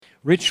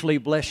richly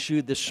bless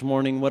you this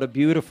morning. What a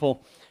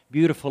beautiful,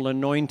 beautiful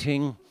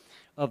anointing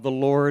of the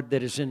Lord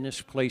that is in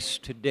this place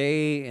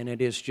today, and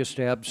it is just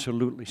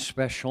absolutely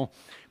special.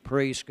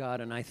 Praise God,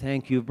 and I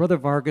thank you. Brother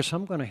Vargas,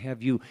 I'm going to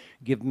have you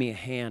give me a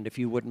hand, if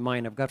you wouldn't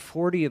mind. I've got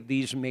 40 of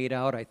these made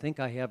out. I think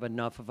I have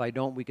enough. If I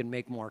don't, we can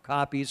make more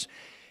copies.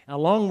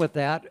 Along with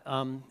that,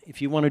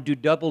 if you want to do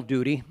double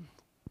duty,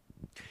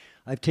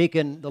 I've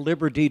taken the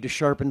liberty to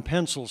sharpen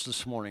pencils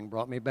this morning,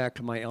 brought me back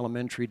to my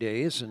elementary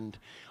days, and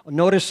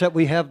notice that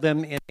we have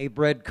them in a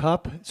bread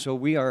cup, so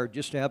we are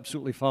just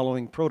absolutely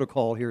following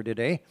protocol here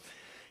today,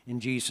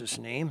 in Jesus'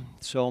 name.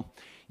 So,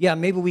 yeah,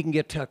 maybe we can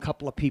get a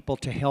couple of people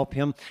to help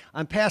him.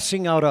 I'm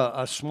passing out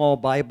a small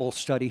Bible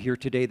study here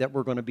today that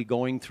we're going to be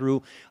going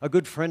through. A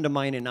good friend of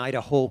mine in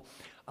Idaho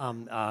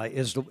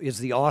is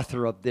the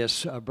author of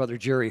this, Brother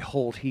Jerry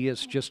Holt. He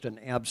is just an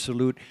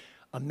absolute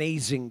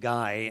amazing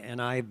guy, and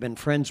I've been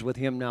friends with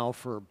him now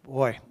for,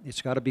 boy,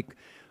 it's got to be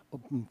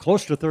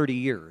close to 30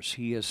 years.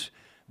 He has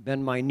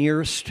been my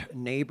nearest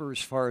neighbor as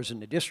far as in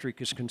the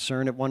district is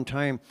concerned. At one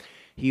time,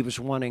 he was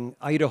wanting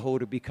Idaho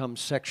to become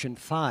Section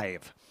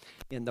 5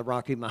 in the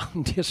Rocky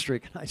Mountain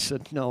District. And I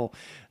said, no,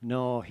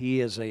 he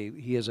is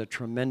a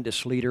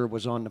tremendous leader,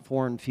 was on the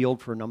foreign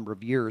field for a number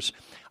of years.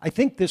 I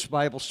think this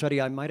Bible study,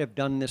 I might have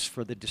done this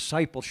for the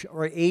discipleship,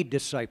 or a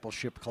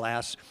discipleship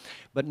class,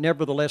 but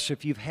nevertheless,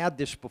 if you've had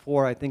this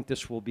before, I think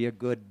this will be a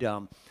good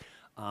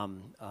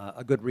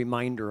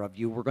reminder of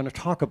you. We're going to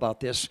talk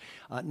about this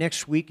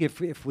next week.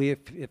 If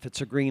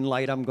it's a green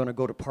light, I'm going to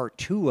go to part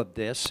 2 of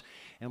this,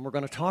 and we're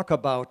going to talk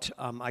about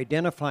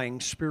identifying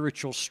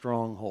spiritual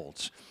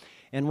strongholds.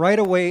 And right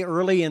away,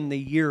 early in the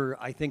year,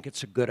 I think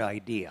it's a good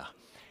idea.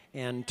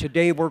 And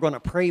today we're going to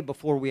pray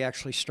before we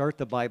actually start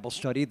the Bible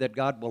study that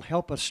God will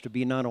help us to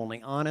be not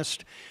only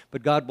honest,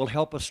 but God will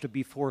help us to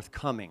be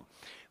forthcoming.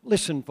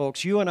 Listen,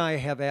 folks, you and I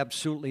have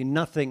absolutely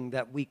nothing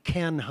that we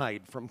can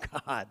hide from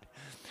God.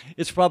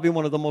 It's probably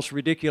one of the most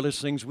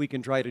ridiculous things we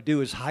can try to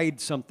do is hide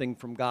something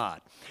from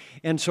God.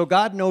 And so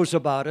God knows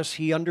about us.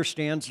 He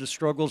understands the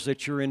struggles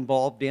that you're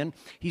involved in.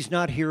 He's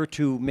not here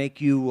to make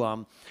you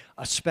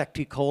a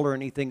spectacle or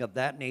anything of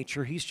that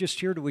nature. He's just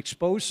here to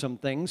expose some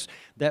things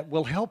that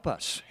will help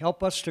us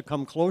to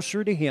come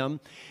closer to Him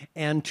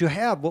and to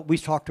have what we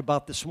talked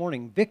about this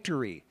morning,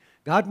 victory.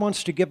 God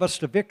wants to give us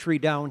the victory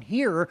down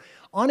here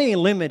on a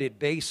limited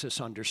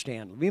basis,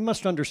 understand. We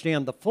must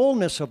understand the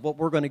fullness of what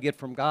we're going to get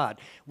from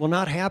God will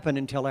not happen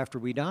until after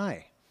we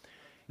die.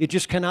 It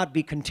just cannot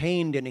be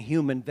contained in a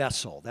human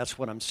vessel. That's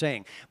what I'm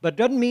saying. But it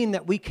doesn't mean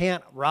that we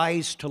can't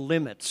rise to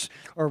limits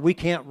or we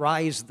can't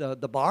rise the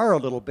bar a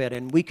little bit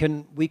and we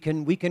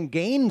can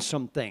gain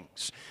some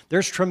things.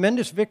 There's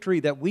tremendous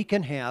victory that we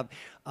can have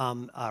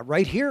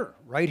right here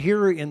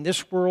in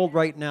this world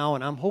right now.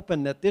 And I'm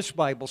hoping that this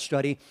Bible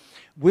study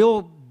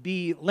will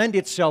lend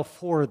itself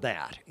for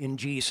that in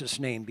Jesus'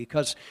 name.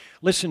 Because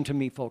listen to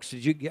me, folks.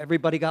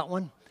 Everybody got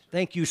one?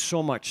 Thank you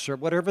so much, sir.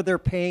 Whatever they're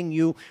paying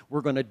you,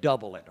 we're going to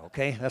double it,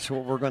 okay? That's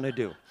what we're going to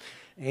do.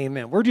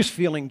 Amen. We're just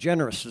feeling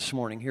generous this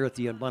morning here at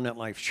the Abundant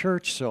Life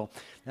Church, so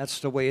that's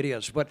the way it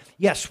is. But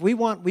yes, we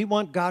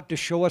want God to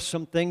show us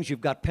some things.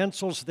 You've got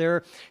pencils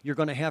there. You're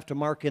going to have to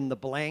mark in the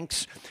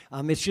blanks.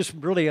 It's just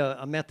really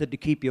a method to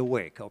keep you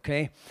awake,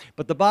 okay?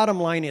 But the bottom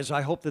line is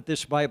I hope that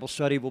this Bible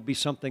study will be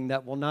something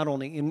that will not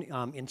only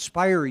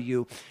inspire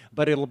you,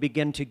 but it'll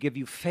begin to give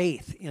you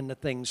faith in the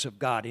things of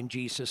God in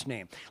Jesus'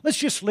 name. Let's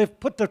just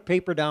put the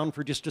paper down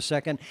for just a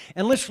second,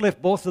 and let's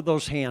lift both of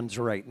those hands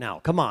right now.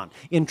 Come on.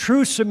 In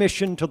true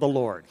submission to the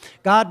Lord.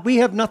 God, we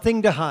have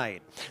nothing to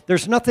hide.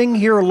 There's nothing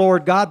here,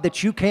 Lord God,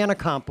 that you can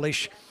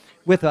accomplish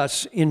with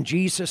us in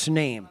Jesus'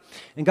 name.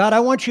 And God, I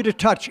want you to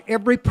touch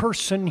every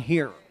person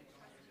here.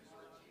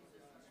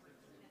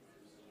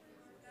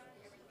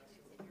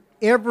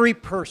 Every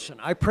person.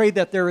 I pray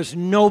that there is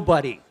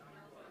nobody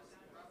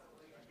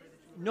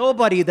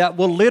that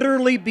will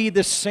literally be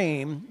the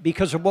same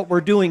because of what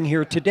we're doing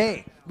here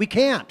today. We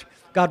can't.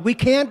 God, we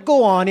can't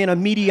go on in a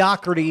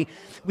mediocrity.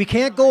 We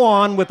can't go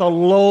on with a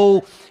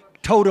low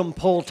totem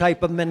pole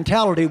type of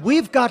mentality.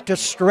 We've got to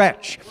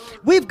stretch.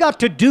 We've got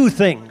to do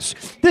things.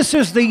 This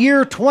is the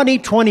year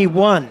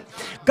 2021.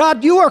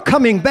 God, you are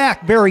coming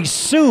back very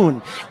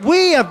soon.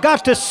 We have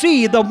got to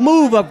see the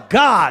move of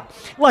God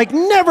like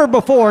never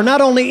before, not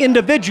only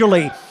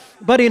individually,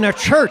 but in a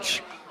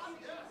church.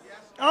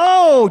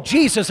 Oh,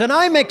 Jesus, and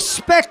I'm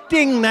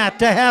expecting that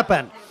to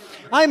happen.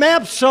 I'm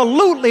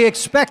absolutely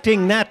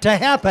expecting that to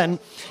happen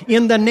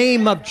in the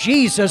name of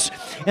Jesus.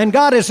 And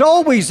God, as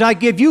always, I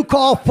give you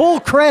all full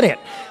credit.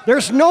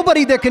 There's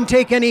nobody that can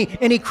take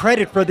any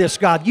credit for this,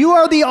 God. You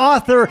are the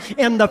author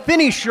and the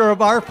finisher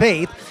of our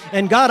faith.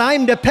 And God,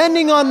 I'm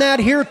depending on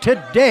that here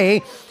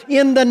today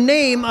in the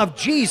name of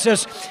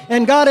Jesus.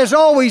 And God, as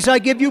always, I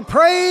give you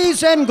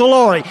praise and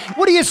glory.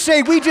 What do you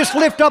say? We just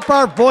lift up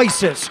our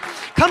voices.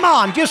 Come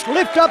on, just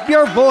lift up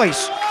your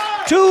voice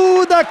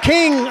to the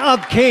King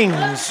of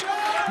Kings,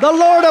 the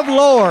Lord of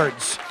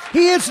Lords.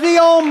 He is the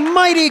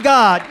Almighty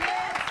God.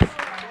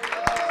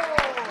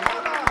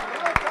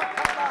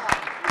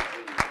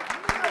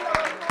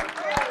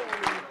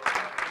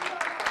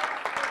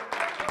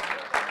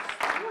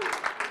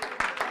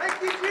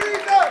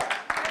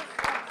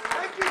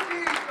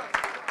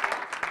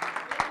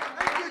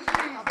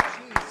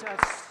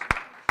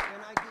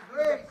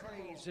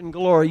 in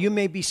glory. You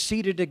may be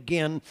seated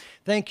again.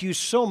 Thank you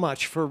so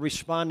much for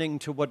responding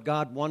to what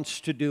God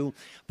wants to do.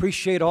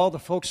 Appreciate all the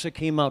folks that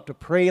came out to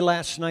pray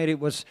last night. It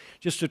was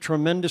just a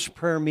tremendous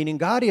prayer meeting.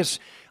 There's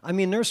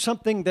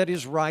something that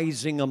is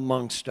rising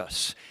amongst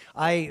us.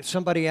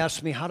 Somebody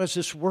asked me, how does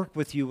this work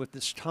with you with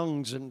this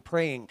tongues and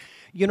praying?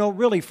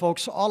 Really,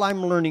 folks, all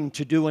I'm learning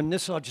to do, and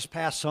this I'll just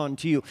pass on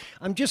to you,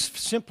 I'm just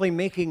simply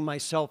making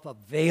myself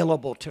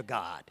available to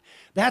God.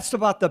 That's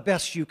about the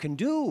best you can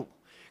do.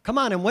 Come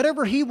on, and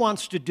whatever He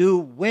wants to do,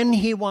 when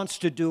He wants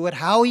to do it,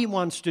 how He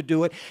wants to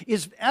do it,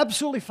 is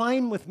absolutely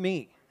fine with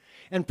me.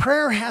 And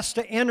prayer has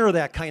to enter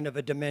that kind of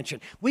a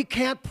dimension. We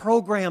can't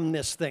program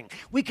this thing.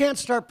 We can't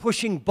start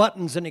pushing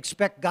buttons and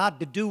expect God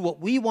to do what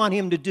we want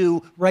Him to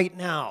do right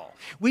now.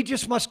 We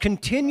just must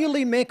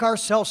continually make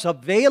ourselves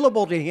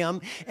available to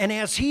Him, and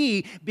as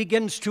He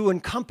begins to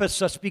encompass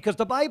us, because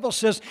the Bible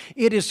says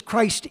it is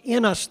Christ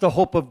in us, the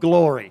hope of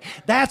glory.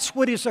 That's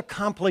what is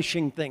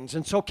accomplishing things,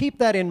 and so keep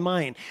that in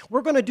mind.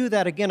 We're going to do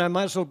that again. I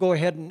might as well go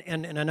ahead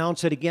and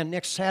announce it again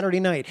next Saturday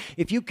night.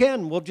 If you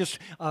can, we'll just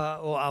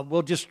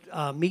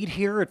meet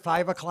here at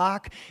 5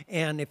 o'clock,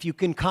 and if you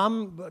can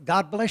come,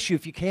 God bless you.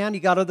 If you can, you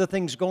got other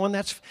things going,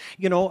 that's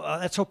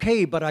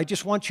okay, but I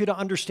just want you to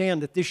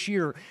understand that this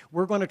year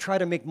we're going to try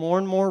to make more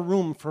and more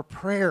room for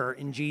prayer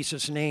in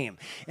Jesus' name.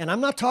 And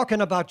I'm not talking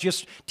about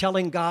just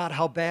telling God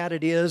how bad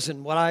it is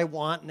and what I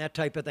want and that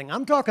type of thing.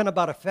 I'm talking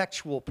about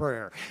effectual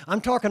prayer. I'm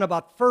talking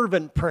about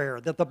fervent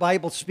prayer that the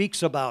Bible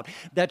speaks about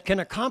that can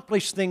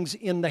accomplish things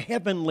in the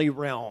heavenly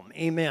realm.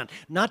 Amen.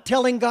 Not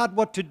telling God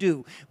what to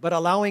do, but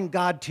allowing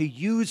God to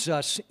use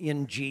us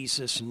in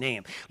Jesus'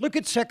 name. Look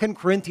at 2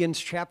 Corinthians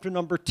chapter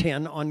number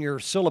 10 on your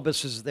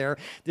syllabuses there.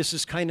 This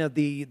is kind of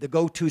the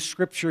go-to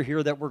scripture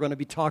here that we're going to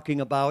be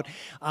talking about.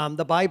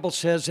 The Bible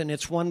says, and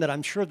it's one that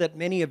I'm sure that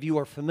many of you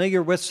are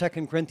familiar with,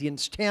 2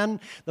 Corinthians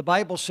 10, the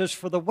Bible says,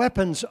 for the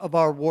weapons of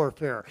our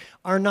warfare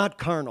are not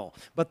carnal,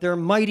 but they're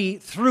mighty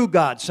through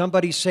God.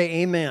 Somebody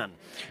say amen.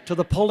 To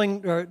the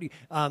pulling,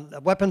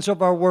 weapons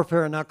of our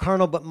warfare are not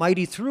carnal, but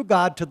mighty through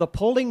God to the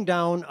pulling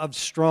down of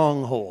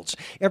strongholds.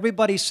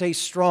 Everybody say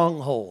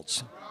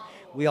strongholds.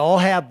 We all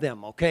have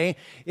them, okay?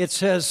 It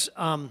says,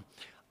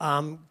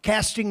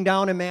 casting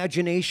down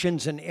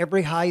imaginations and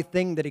every high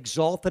thing that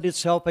exalted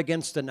itself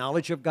against the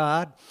knowledge of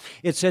God.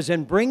 It says,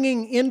 and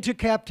bringing into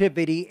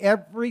captivity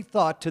every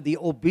thought to the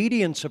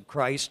obedience of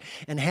Christ,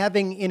 and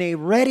having in a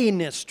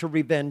readiness to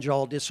revenge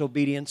all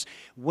disobedience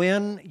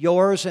when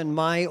yours and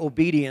my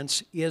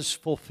obedience is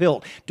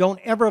fulfilled.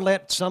 Don't ever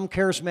let some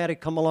charismatic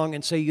come along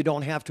and say you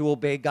don't have to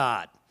obey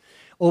God.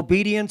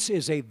 Obedience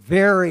is a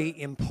very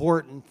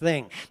important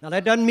thing. Now,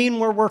 that doesn't mean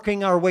we're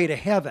working our way to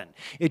heaven.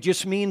 It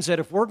just means that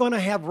if we're going to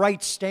have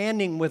right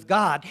standing with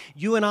God,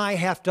 you and I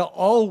have to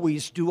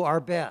always do our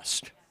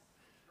best.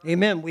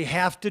 Amen. We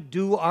have to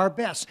do our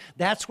best.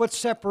 That's what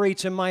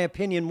separates, in my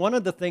opinion, one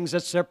of the things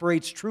that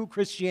separates true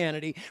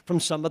Christianity from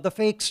some of the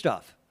fake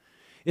stuff.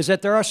 Is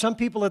that there are some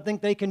people that think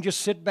they can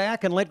just sit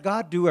back and let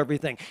God do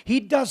everything. He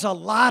does a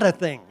lot of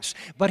things,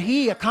 but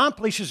He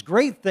accomplishes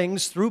great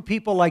things through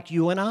people like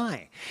you and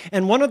I.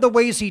 And one of the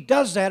ways He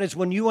does that is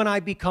when you and I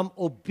become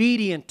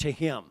obedient to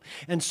Him.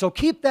 And so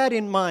keep that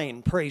in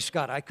mind, praise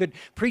God. I could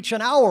preach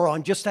an hour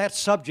on just that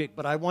subject,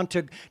 but I want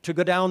to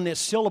go down this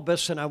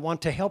syllabus, and I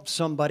want to help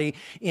somebody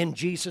in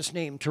Jesus'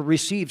 name to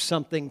receive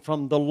something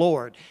from the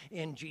Lord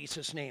in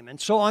Jesus' name. And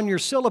so on your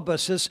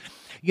syllabuses,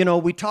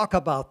 we talk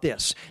about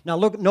this. Now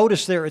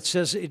notice there it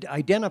says it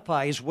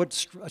identifies what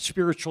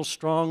spiritual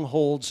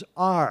strongholds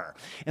are.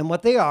 And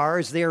what they are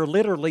is they are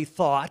literally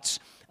thoughts,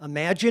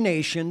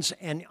 imaginations,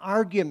 and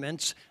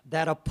arguments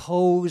that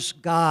oppose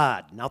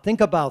God. Now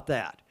think about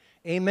that.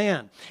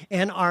 Amen.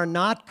 And are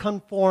not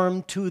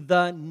conformed to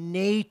the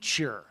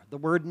nature, the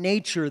word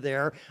nature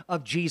there,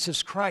 of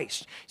Jesus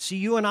Christ. See,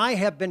 you and I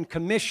have been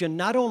commissioned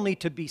not only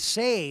to be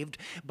saved,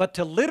 but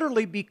to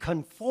literally be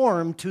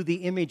conformed to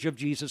the image of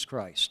Jesus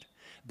Christ.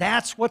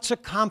 That's what's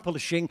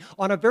accomplishing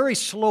on a very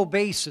slow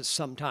basis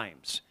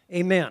sometimes.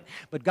 Amen.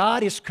 But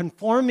God is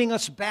conforming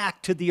us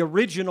back to the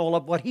original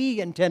of what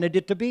He intended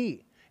it to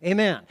be.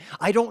 Amen.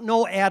 I don't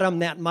know Adam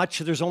that much.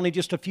 There's only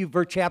just a few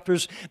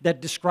chapters that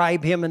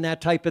describe him and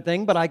that type of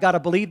thing, but I got to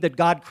believe that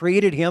God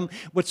created him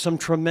with some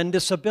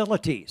tremendous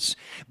abilities.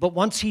 But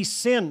once he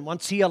sinned,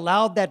 once he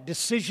allowed that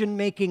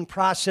decision-making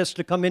process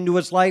to come into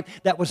his life,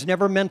 that was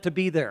never meant to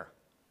be there.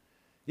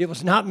 It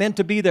was not meant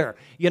to be there,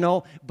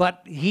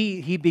 but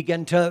he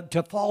began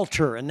to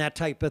falter and that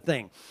type of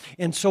thing.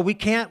 And so we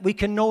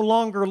can no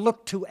longer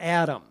look to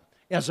Adam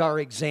as our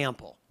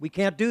example. We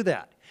can't do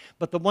that.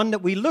 But the one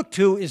that we look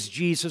to is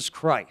Jesus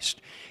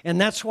Christ.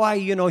 And that's why,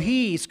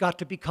 He's got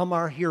to become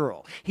our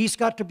hero. He's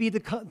got to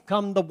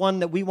become the one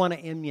that we want to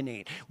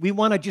emulate. We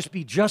want to just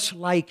be just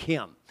like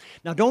Him.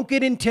 Now, don't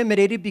get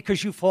intimidated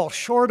because you fall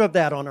short of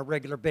that on a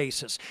regular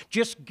basis.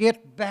 Just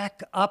get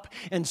back up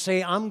and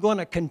say, I'm going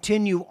to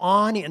continue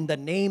on in the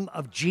name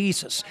of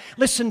Jesus.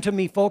 Listen to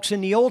me, folks.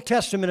 In the Old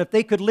Testament, if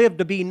they could live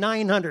to be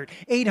 900,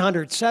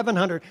 800,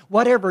 700,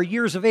 whatever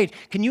years of age,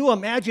 can you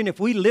imagine if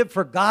we lived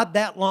for God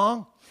that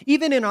long?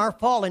 Even in our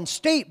fallen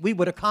state, we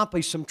would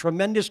accomplish some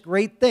tremendous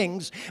great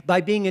things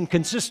by being in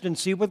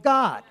consistency with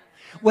God.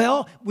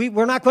 Well,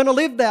 we're not going to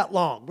live that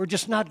long. We're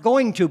just not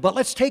going to. But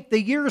let's take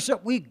the years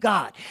that we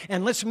got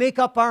and let's make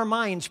up our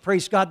minds,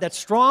 praise God, that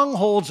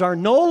strongholds are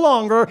no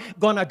longer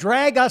going to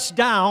drag us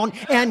down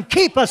and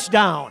keep us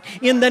down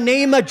in the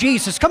name of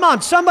Jesus. Come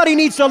on, somebody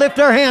needs to lift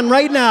their hand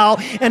right now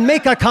and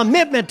make a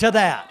commitment to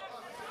that.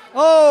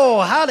 Oh,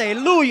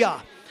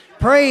 hallelujah.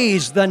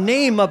 Praise the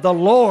name of the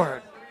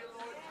Lord.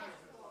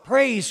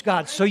 Praise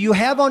God. So you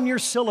have on your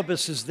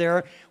syllabuses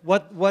there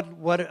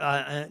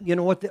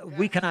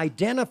we can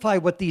identify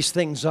what these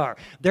things are.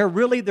 They're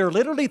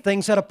literally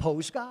things that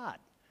oppose God.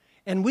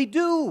 And we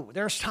do.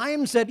 There's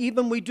times that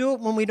even we do it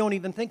when we don't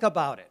even think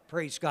about it.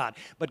 Praise God.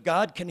 But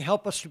God can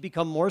help us to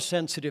become more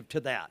sensitive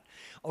to that.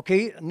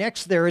 Okay,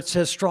 next there it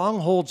says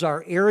strongholds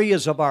are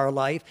areas of our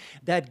life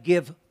that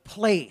give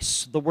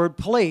place, the word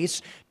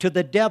place, to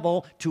the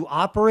devil to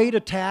operate,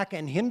 attack,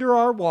 and hinder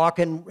our walk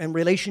and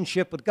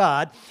relationship with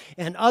God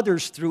and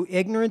others through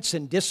ignorance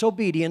and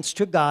disobedience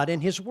to God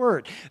and His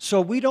Word.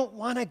 So we don't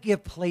want to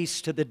give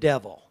place to the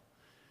devil.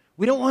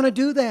 We don't want to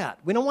do that.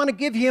 We don't want to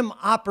give him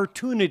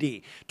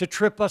opportunity to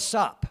trip us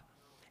up.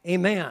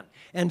 Amen.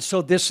 And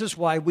so this is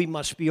why we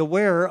must be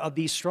aware of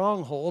these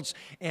strongholds,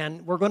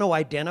 and we're going to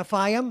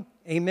identify them,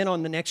 amen,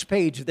 on the next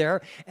page there,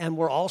 and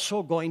we're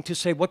also going to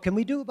say, what can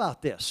we do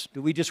about this?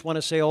 Do we just want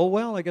to say, oh,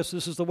 well, I guess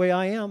this is the way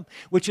I am,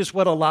 which is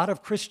what a lot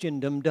of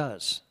Christendom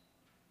does.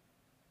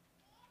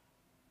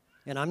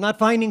 And I'm not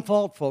finding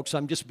fault, folks,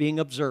 I'm just being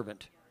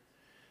observant,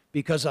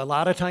 because a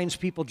lot of times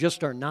people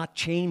just are not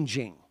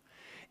changing,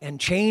 and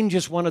change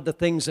is one of the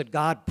things that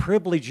God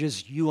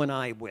privileges you and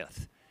I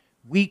with.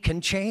 We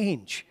can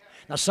change.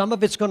 Now, some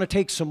of it's going to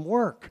take some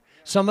work.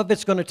 Some of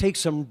it's going to take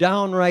some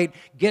downright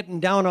getting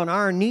down on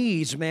our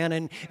knees,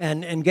 man,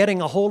 and getting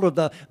a hold of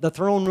the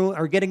throne room,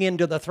 or getting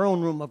into the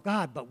throne room of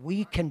God. But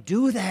we can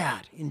do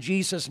that in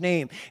Jesus'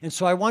 name. And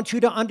so I want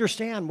you to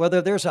understand,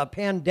 whether there's a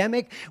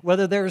pandemic,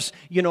 whether there's,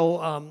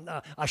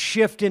 a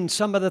shift in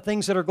some of the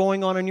things that are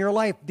going on in your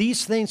life,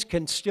 these things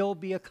can still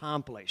be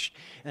accomplished.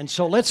 And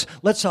so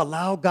let's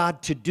allow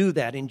God to do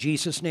that in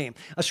Jesus' name.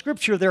 A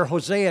scripture there,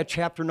 Hosea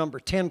chapter number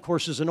 10, of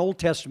course, is an Old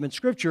Testament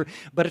scripture,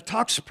 but it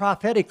talks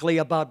prophetically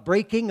about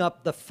breaking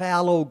up the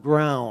fallow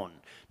ground.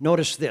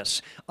 Notice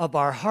this, of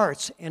our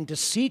hearts, and to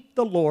seek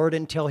the Lord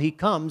until He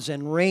comes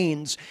and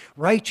rains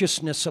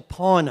righteousness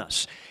upon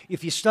us.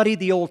 If you study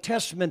the Old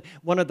Testament,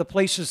 one of the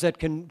places that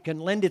can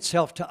lend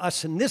itself to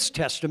us in this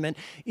Testament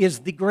is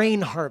the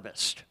grain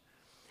harvest.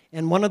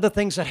 And one of the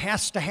things that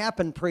has to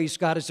happen, praise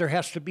God, is there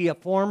has to be a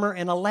former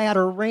and a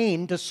latter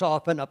rain to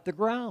soften up the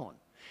ground.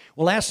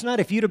 Well, last night,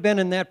 if you'd have been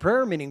in that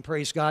prayer meeting,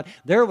 praise God,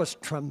 there was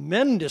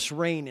tremendous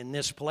rain in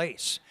this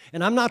place.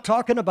 And I'm not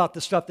talking about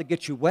the stuff that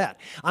gets you wet.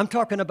 I'm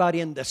talking about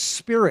in the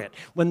Spirit.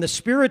 When the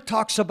Spirit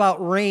talks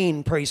about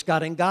rain, praise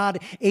God, and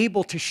God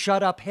able to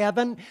shut up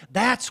heaven,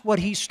 that's what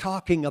He's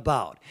talking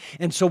about.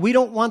 And so we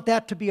don't want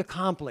that to be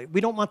accomplished.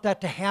 We don't want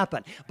that to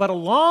happen. But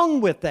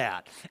along with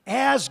that,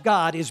 as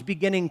God is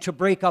beginning to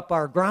break up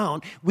our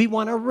ground, we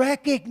want to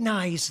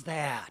recognize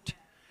that.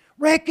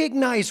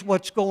 Recognize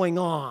what's going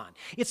on.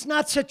 It's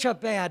not such a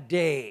bad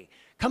day.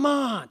 Come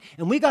on.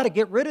 And we got to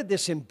get rid of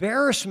this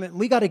embarrassment. And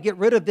we got to get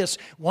rid of this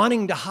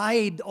wanting to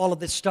hide all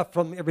of this stuff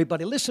from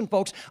everybody. Listen,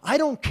 folks, I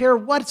don't care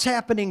what's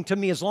happening to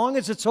me as long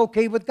as it's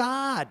okay with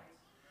God.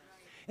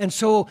 And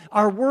so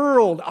our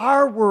world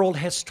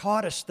has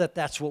taught us that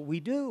that's what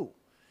we do.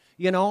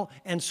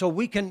 And so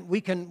we can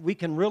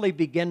really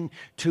begin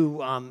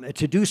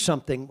to do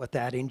something with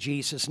that in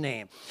Jesus'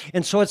 name.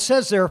 And so it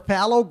says there,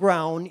 fallow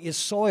ground is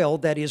soil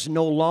that is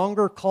no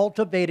longer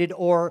cultivated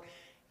or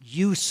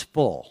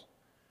useful.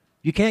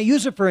 You can't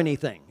use it for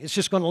anything. It's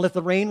just going to let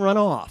the rain run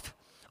off.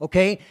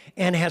 Okay?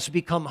 And has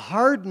become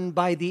hardened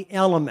by the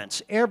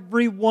elements.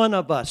 Every one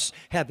of us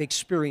have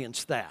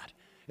experienced that,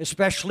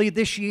 especially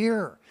this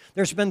year.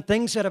 There's been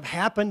things that have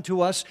happened to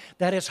us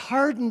that has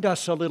hardened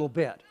us a little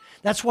bit.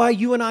 That's why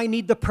you and I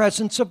need the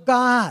presence of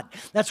God.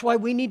 That's why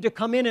we need to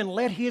come in and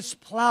let His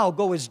plow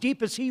go as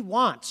deep as He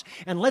wants.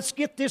 And let's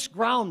get this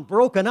ground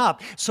broken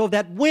up so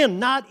that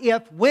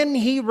when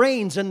He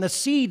rains and the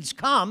seeds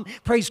come,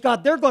 praise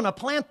God, they're going to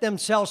plant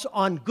themselves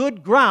on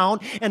good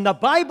ground. And the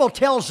Bible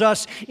tells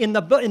us in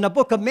the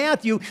book of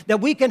Matthew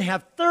that we can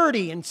have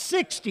 30 and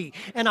 60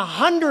 and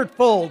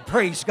 100-fold,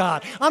 praise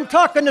God. I'm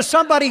talking to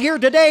somebody here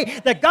today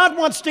that God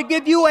wants to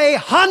give you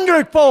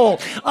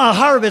 100-fold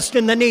harvest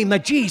in the name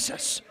of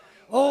Jesus.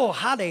 Oh,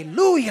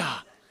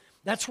 hallelujah.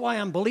 That's why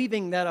I'm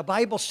believing that a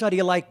Bible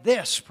study like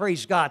this,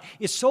 praise God,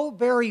 is so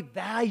very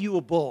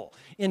valuable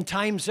in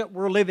times that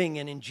we're living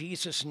in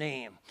Jesus'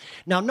 name.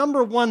 Now,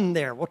 number one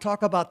there, we'll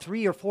talk about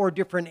 3 or 4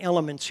 different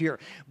elements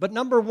here. But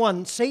number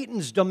one,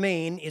 Satan's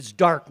domain is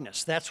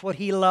darkness. That's what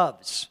he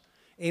loves.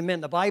 Amen.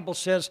 The Bible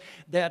says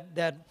that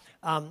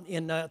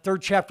in the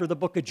 3rd chapter of the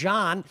book of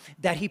John,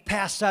 that he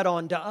passed that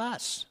on to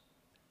us.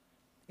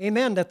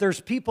 Amen, that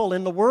there's people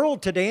in the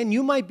world today, and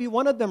you might be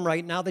one of them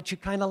right now, that you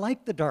kind of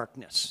like the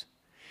darkness.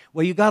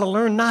 Well, you got to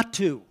learn not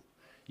to.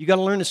 You got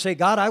to learn to say,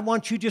 God, I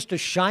want you just to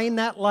shine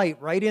that light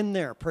right in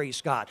there, praise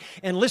God.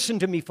 And listen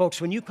to me,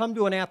 folks, when you come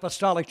to an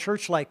apostolic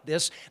church like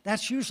this,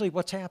 that's usually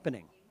what's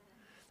happening.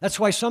 That's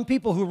why some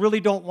people who really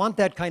don't want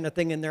that kind of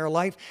thing in their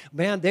life,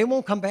 man, they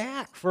won't come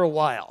back for a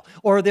while.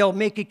 Or they'll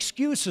make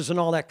excuses and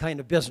all that kind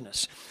of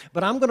business.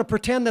 But I'm going to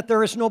pretend that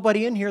there is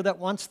nobody in here that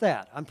wants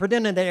that. I'm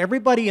pretending that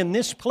everybody in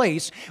this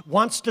place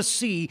wants to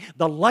see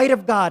the light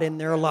of God in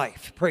their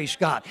life. Praise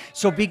God.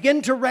 So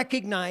begin to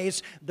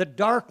recognize the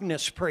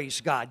darkness, praise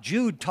God.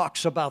 Jude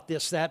talks about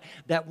this, that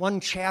one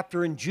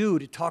chapter in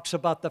Jude, it talks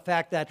about the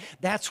fact that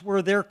that's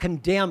where they're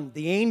condemned.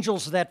 The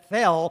angels that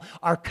fell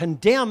are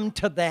condemned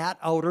to that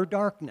outer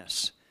darkness.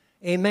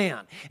 Amen.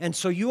 And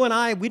so you and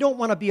I, we don't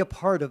want to be a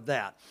part of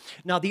that.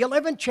 Now, the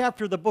 11th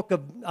chapter of the book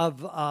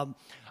of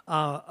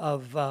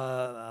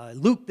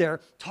Luke there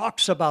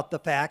talks about the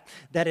fact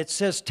that it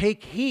says,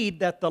 take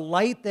heed that the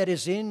light that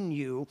is in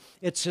you,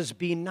 it says,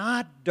 be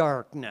not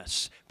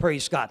darkness.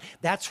 Praise God.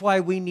 That's why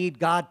we need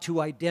God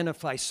to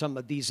identify some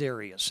of these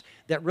areas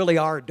that really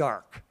are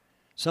dark.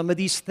 Some of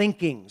these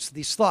thinkings,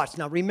 these thoughts.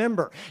 Now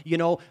remember,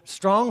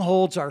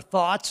 strongholds are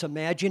thoughts,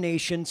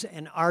 imaginations,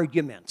 and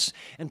arguments.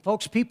 And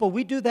folks,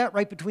 we do that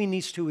right between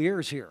these two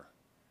ears here.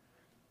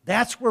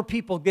 That's where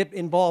people get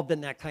involved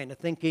in that kind of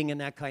thinking and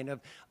that kind of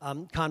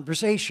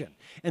conversation.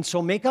 And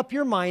so make up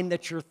your mind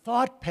that your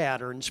thought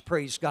patterns,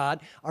 praise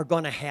God, are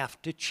going to have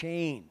to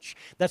change.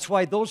 That's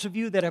why those of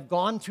you that have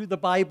gone through the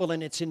Bible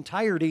in its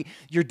entirety,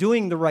 you're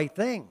doing the right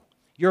thing.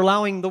 You're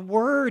allowing the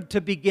Word to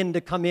begin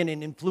to come in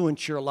and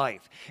influence your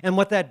life. And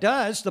what that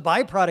does, the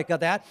byproduct of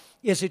that,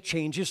 is it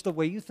changes the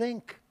way you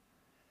think.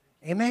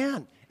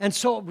 Amen. And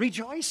so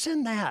rejoice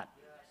in that.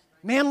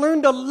 Man,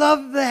 learn to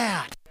love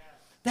that.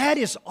 That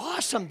is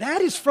awesome.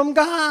 That is from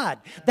God.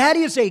 That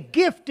is a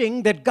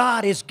gifting that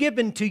God has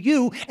given to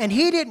you, and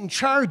He didn't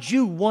charge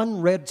you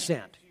 1 red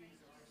cent.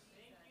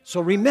 So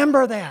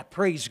remember that,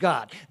 praise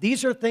God.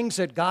 These are things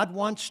that God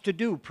wants to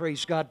do,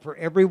 praise God, for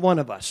every one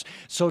of us.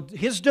 So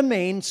his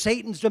domain,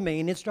 Satan's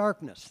domain, is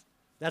darkness.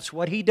 That's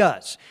what he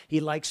does. He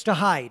likes to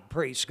hide,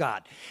 praise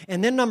God.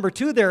 And then number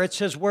 2 there, it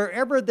says,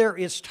 wherever there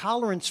is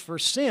tolerance for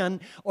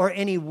sin or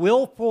any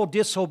willful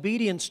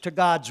disobedience to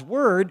God's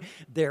word,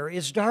 there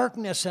is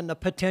darkness and the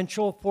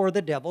potential for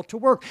the devil to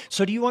work.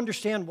 So do you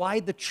understand why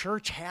the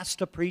church has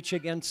to preach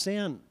against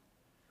sin?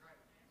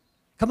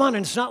 Come on,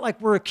 and it's not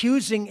like we're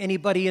accusing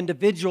anybody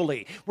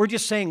individually. We're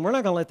just saying we're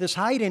not going to let this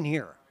hide in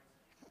here.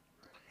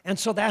 And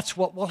so that's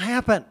what will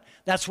happen.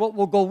 That's what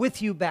will go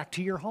with you back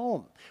to your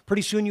home.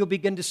 Pretty soon you'll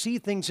begin to see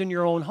things in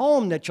your own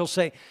home that you'll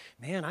say,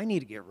 man, I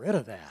need to get rid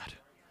of that.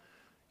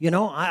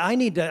 I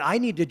need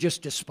to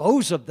just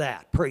dispose of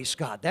that, praise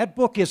God. That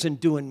book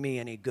isn't doing me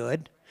any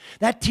good.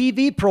 That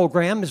TV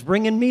program is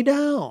bringing me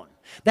down.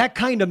 That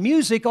kind of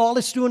music, all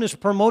it's doing is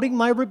promoting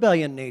my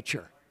rebellion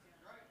nature.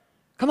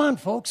 Come on,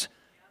 folks.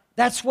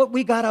 That's what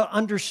we got to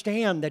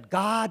understand, that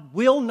God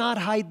will not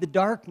hide the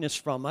darkness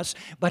from us,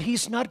 but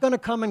He's not going to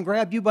come and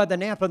grab you by the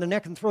nape of the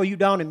neck and throw you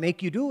down and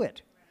make you do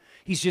it.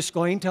 He's just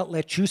going to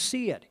let you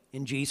see it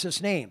in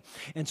Jesus' name.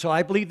 And so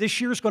I believe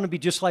this year is going to be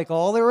just like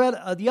all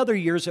the other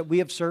years that we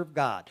have served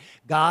God.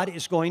 God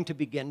is going to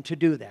begin to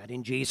do that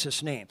in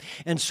Jesus' name.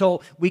 And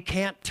so we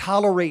can't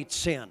tolerate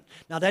sin.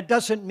 Now that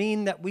doesn't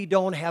mean that we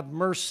don't have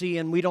mercy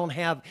and we don't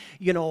have,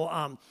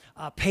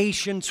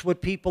 patience with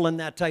people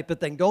and that type of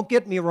thing. Don't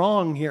get me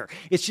wrong here.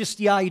 It's just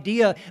the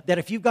idea that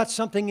if you've got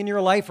something in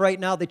your life right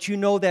now that you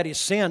know that is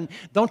sin,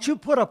 don't you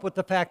put up with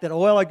the fact that,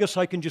 I guess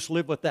I can just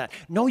live with that.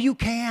 No, you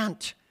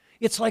can't.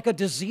 It's like a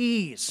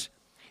disease.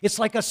 It's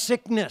like a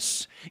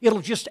sickness.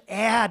 It'll just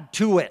add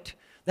to it.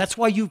 That's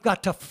why you've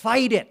got to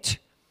fight it.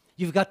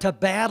 You've got to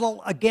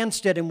battle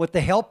against it. And with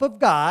the help of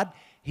God,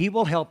 He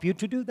will help you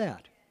to do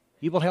that.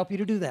 He will help you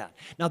to do that.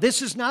 Now,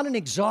 this is not an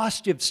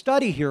exhaustive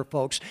study here,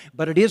 folks,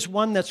 but it is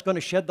one that's going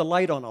to shed the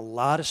light on a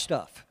lot of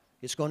stuff.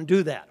 It's going to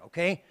do that,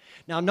 okay?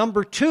 Now,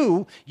 number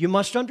 2, you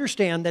must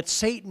understand that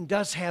Satan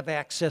does have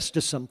access to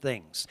some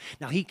things.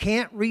 Now, he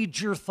can't read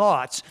your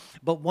thoughts,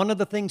 but one of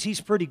the things he's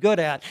pretty good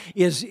at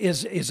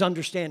is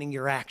understanding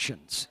your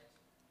actions.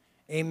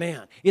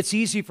 Amen. It's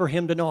easy for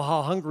him to know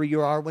how hungry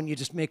you are when you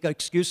just make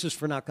excuses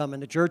for not coming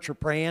to church or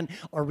praying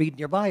or reading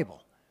your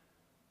Bible.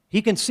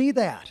 He can see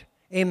that.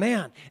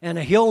 Amen. And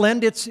he'll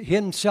lend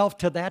himself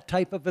to that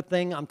type of a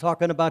thing. I'm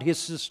talking about his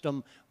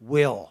system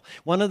will.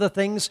 One of the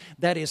things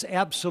that is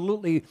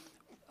absolutely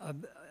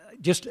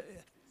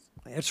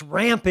it's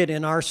rampant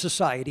in our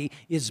society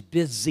is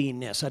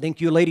busyness. I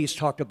think you ladies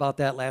talked about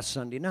that last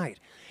Sunday night.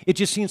 It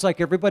just seems like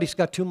everybody's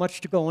got too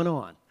much going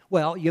on.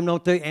 Well, you know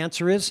what the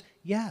answer is?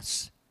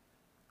 Yes.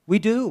 We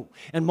do.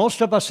 And most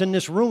of us in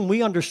this room,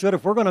 we understood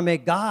if we're going to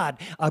make God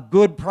a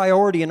good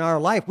priority in our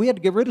life, we had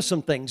to get rid of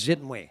some things,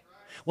 didn't we?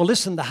 Well,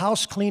 listen, the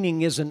house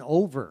cleaning isn't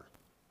over.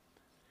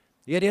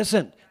 It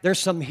isn't. There's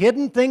some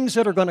hidden things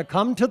that are going to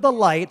come to the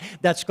light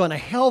that's going to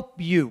help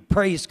you,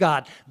 praise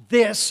God,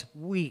 this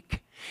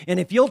week. And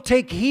if you'll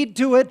take heed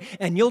to it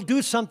and you'll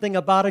do something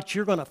about it,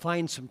 you're going to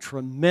find some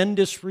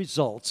tremendous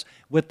results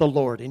with the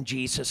Lord in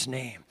Jesus'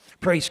 name.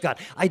 Praise God.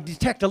 I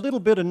detect a little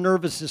bit of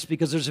nervousness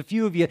because there's a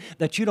few of you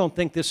that you don't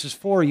think this is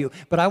for you,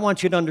 but I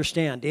want you to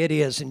understand it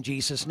is in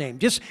Jesus' name.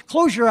 Just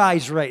close your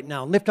eyes right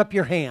now, lift up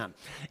your hand,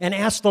 and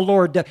ask the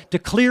Lord to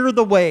clear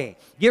the way.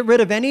 Get rid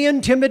of any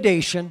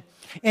intimidation,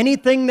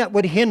 anything that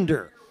would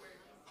hinder.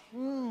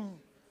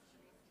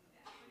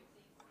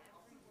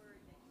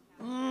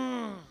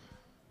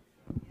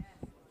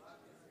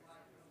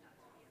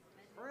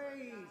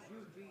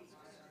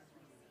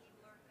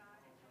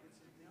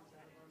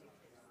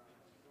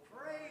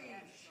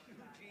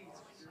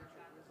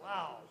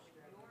 Wow.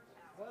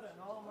 What an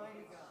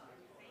almighty God.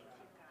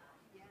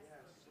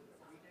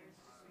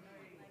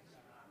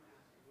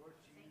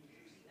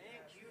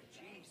 Thank you,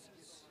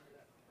 Jesus.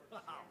 Wow.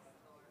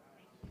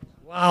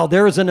 Wow,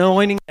 there is an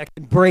anointing that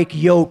can break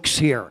yokes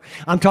here.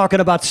 I'm talking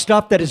about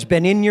stuff that has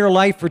been in your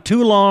life for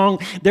too long.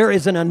 There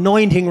is an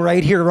anointing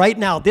right here, right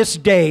now, this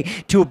day,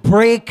 to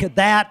break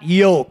that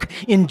yoke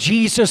in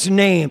Jesus'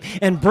 name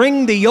and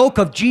bring the yoke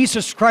of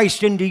Jesus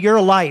Christ into your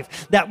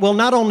life that will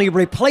not only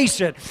replace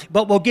it,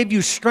 but will give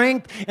you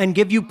strength and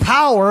give you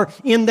power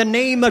in the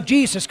name of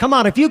Jesus. Come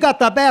on, if you got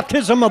the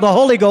baptism of the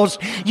Holy Ghost,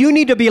 you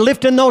need to be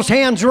lifting those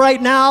hands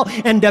right now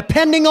and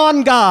depending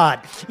on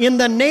God in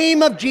the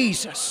name of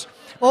Jesus.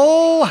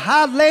 Oh,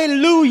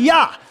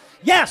 hallelujah.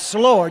 Yes,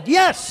 Lord.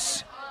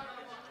 Yes.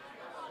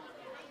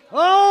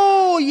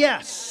 Oh,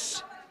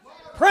 yes.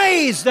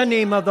 Praise the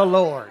name of the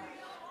Lord.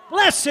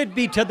 Blessed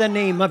be to the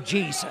name of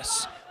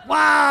Jesus.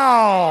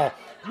 Wow.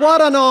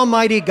 What an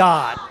almighty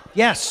God.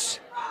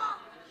 Yes.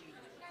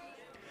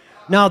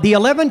 Now, the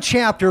 11th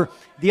chapter,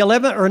 the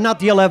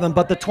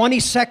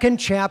 22nd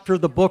chapter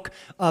of the book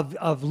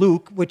of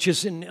Luke, which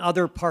is in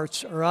other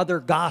parts or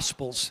other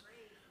Gospels.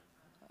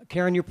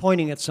 Karen, you're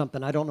pointing at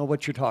something. I don't know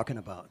what you're talking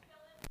about.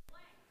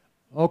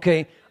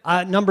 Okay.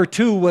 Number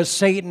 2 was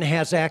Satan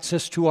has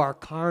access to our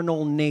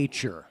carnal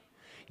nature.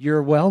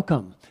 You're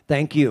welcome.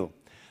 Thank you.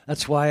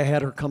 That's why I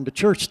had her come to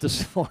church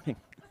this morning.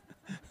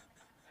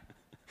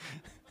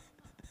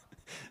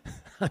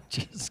 I'm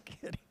just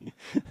kidding.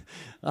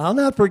 I'll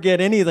not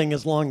forget anything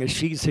as long as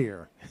she's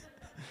here.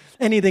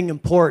 Anything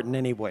important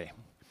anyway.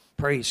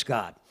 Praise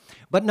God.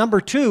 But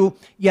number 2,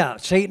 yeah,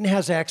 Satan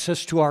has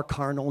access to our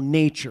carnal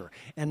nature.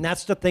 And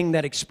that's the thing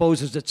that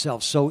exposes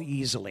itself so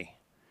easily.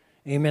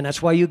 Amen.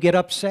 That's why you get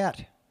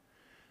upset.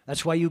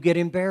 That's why you get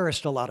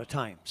embarrassed a lot of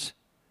times.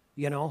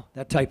 You know,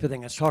 that type of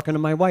thing. I was talking to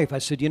my wife. I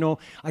said, you know,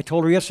 I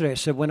told her yesterday, I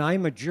said, when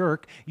I'm a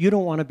jerk, you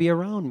don't want to be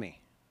around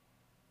me.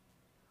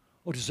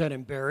 Well, does that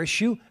embarrass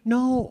you?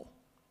 No.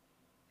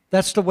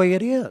 That's the way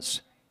it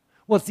is.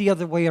 Well, it's the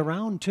other way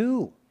around,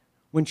 too.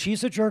 When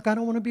she's a jerk, I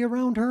don't want to be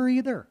around her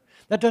either.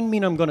 That doesn't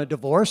mean I'm going to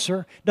divorce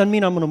her. Doesn't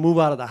mean I'm going to move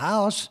out of the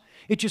house.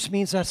 It just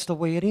means that's the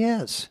way it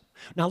is.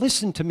 Now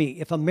listen to me.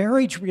 If a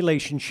marriage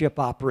relationship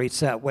operates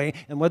that way,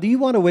 and whether you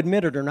want to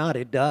admit it or not,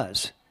 it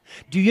does.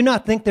 Do you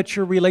not think that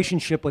your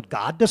relationship with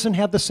God doesn't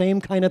have the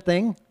same kind of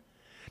thing?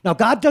 Now,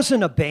 God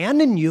doesn't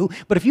abandon you,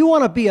 but if you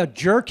want to be a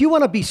jerk, you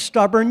want to be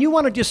stubborn, you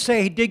want to just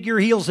say, dig your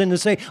heels in and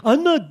say,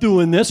 I'm not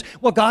doing this.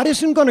 Well, God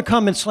isn't going to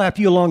come and slap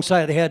you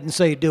alongside the head and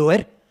say, do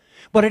it.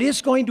 But it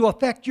is going to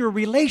affect your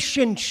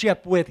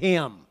relationship with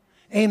Him.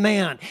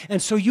 Amen.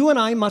 And so you and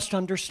I must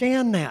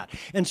understand that.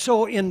 And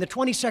so in the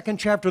 22nd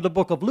chapter of the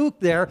book of Luke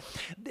there,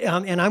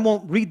 and I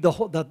won't read the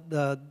whole,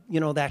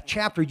 that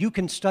chapter. You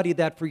can study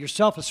that for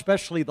yourself,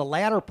 especially the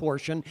latter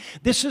portion.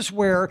 This is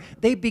where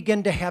they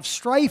begin to have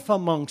strife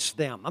amongst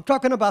them. I'm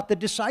talking about the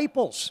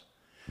disciples.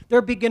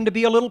 There begin to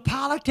be a little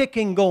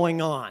politicking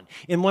going on.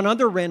 In one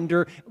other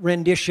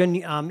rendition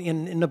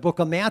in the book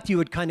of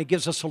Matthew, it kind of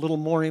gives us a little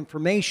more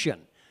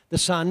information. The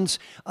sons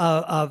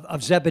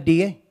of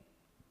Zebedee.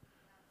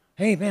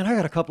 Hey, man, I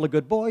got a couple of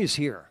good boys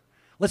here.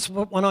 Let's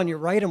put one on your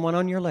right and one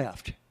on your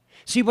left.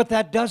 See, what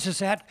that does is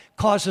that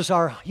causes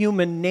our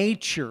human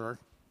nature.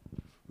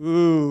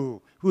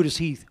 Ooh, who does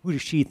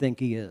she think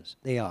he is?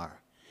 They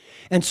are.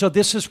 And so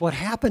this is what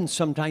happens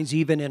sometimes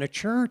even in a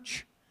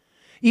church,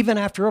 even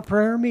after a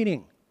prayer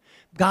meeting.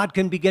 God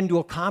can begin to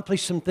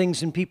accomplish some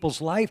things in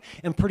people's life,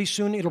 and pretty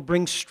soon it'll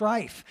bring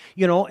strife,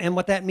 and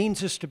what that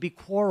means is to be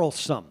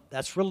quarrelsome.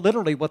 That's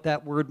literally what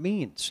that word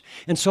means.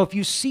 And so if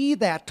you see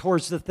that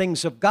towards the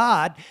things of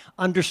God,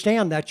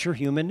 understand that's your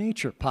human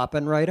nature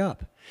popping right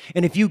up.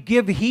 And if you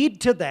give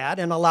heed to that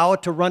and allow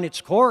it to run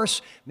its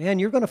course, man,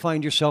 you're going to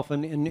find yourself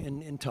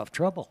in tough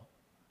trouble,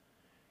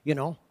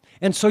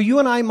 And so you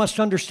and I must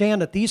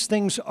understand that these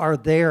things are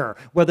there,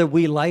 whether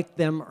we like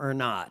them or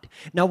not.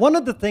 Now, one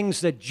of the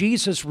things that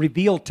Jesus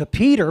revealed to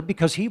Peter,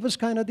 because he was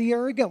kind of the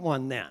arrogant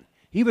one then,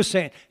 he was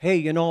saying,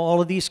 hey,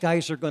 all of these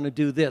guys are going to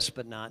do this,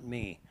 but not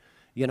me.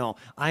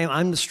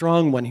 I'm the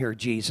strong one here,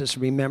 Jesus,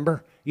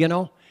 remember?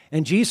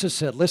 And Jesus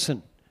said,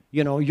 listen,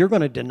 you're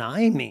going to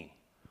deny me.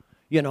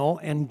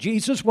 And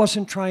Jesus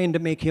wasn't trying to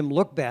make him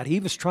look bad. He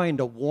was trying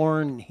to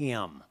warn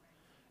him.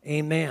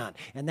 Amen.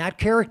 And that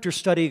character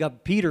study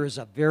of Peter is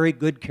a very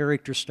good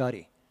character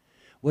study.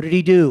 What did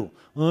he do?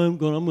 I'm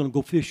going to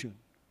go fishing.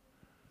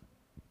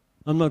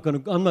 I'm not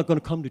going to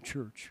come to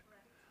church.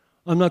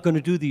 I'm not going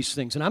to do these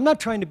things. And I'm not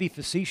trying to be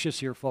facetious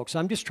here, folks.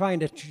 I'm just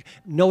trying to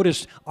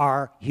notice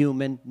our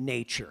human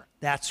nature.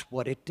 That's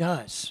what it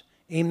does.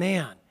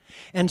 Amen.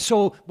 And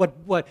so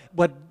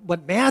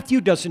what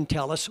Matthew doesn't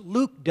tell us,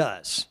 Luke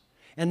does.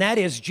 And that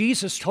is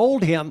Jesus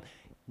told him,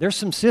 there's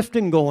some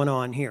sifting going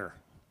on here.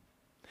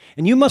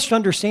 And you must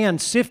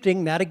understand,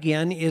 sifting, that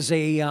again is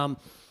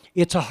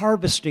it's a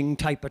harvesting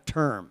type of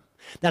term.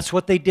 That's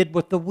what they did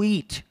with the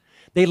wheat.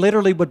 They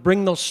literally would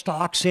bring those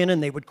stalks in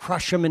and they would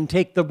crush them and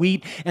take the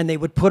wheat and they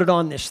would put it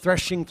on this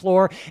threshing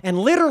floor. And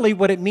literally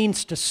what it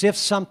means to sift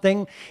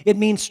something, it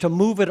means to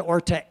move it or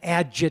to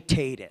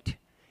agitate it.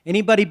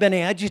 Anybody been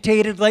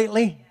agitated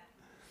lately?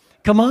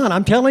 Come on,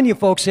 I'm telling you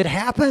folks, it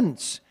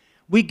happens.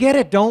 We get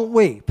it, don't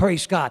we?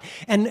 Praise God.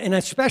 And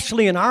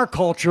especially in our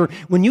culture,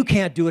 when you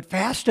can't do it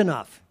fast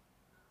enough.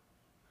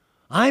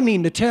 I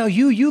mean to tell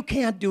you, you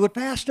can't do it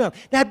fast enough.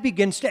 That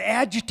begins to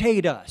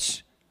agitate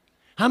us.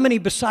 How many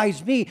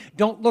besides me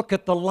don't look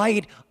at the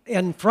light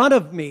in front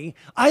of me?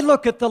 I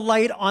look at the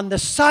light on the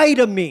side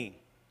of me.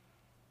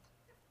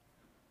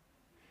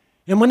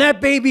 And when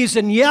that baby's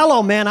in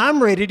yellow, man,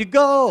 I'm ready to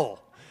go.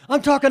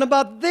 I'm talking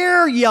about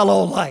their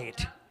yellow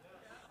light.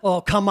 Oh,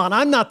 come on.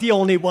 I'm not the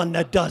only one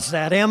that does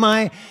that, am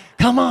I?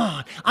 Come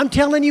on. I'm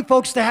telling you,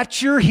 folks,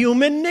 that's your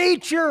human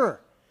nature.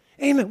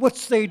 Amen.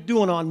 What's they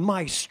doing on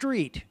my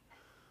street?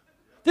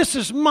 This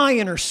is my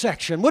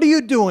intersection. What are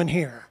you doing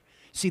here?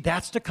 See,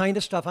 that's the kind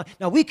of stuff.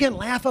 Now, we can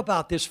laugh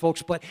about this,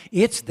 folks, but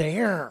it's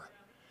there.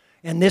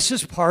 And this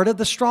is part of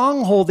the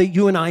stronghold that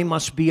you and I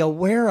must be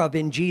aware of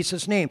in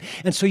Jesus' name.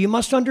 And so you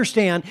must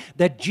understand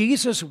that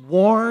Jesus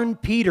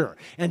warned Peter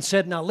and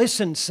said, now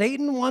listen,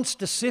 Satan wants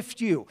to sift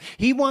you.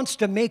 He wants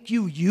to make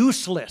you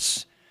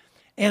useless.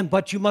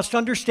 But you must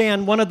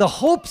understand one of the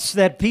hopes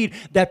that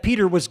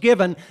Peter was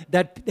given,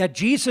 that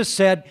Jesus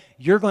said,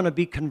 you're going to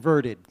be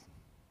converted.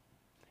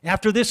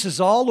 After this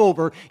is all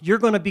over, you're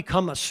going to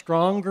become a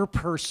stronger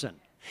person.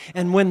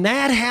 And when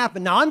that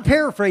happened, now I'm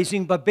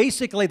paraphrasing, but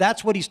basically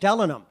that's what he's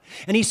telling them.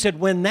 And he said,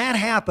 when that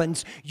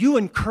happens, you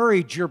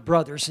encourage your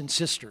brothers and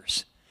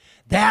sisters.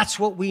 That's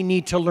what we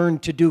need to learn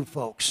to do,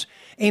 folks.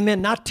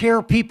 Amen. Not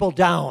tear people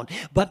down,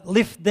 but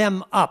lift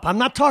them up. I'm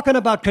not talking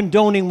about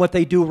condoning what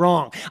they do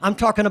wrong. I'm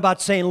talking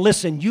about saying,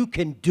 listen, you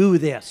can do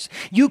this.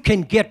 You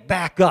can get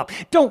back up.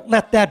 Don't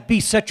let that be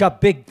such a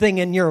big thing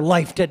in your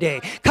life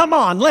today. Come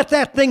on, let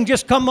that thing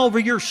just come over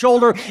your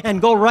shoulder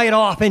and go right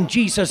off in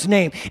Jesus'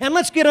 name. And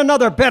let's get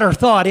another better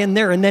thought in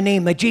there in the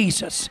name of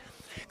Jesus.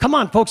 Come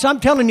on, folks,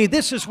 I'm telling you,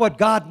 this is what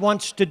God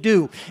wants to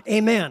do.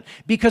 Amen.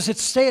 Because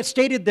it's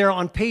stated there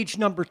on page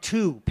number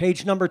 2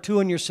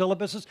 in your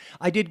syllabuses.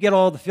 I did get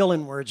all the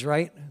fill-in words,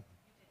 right?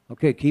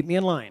 Okay, keep me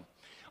in line.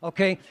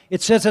 Okay,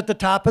 it says at the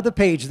top of the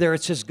page there,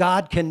 it says,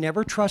 God can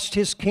never trust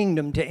his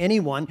kingdom to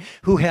anyone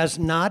who has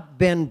not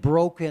been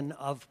broken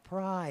of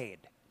pride.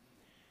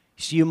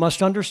 So you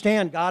must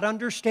understand, God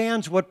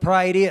understands what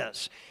pride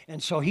is.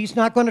 And so he's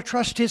not going to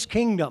trust his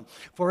kingdom,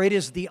 for it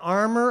is the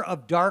armor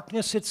of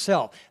darkness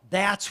itself.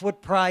 That's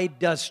what pride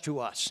does to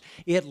us.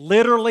 It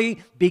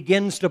literally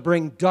begins to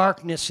bring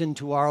darkness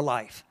into our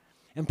life.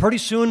 And pretty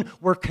soon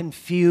we're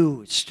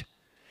confused.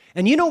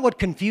 And you know what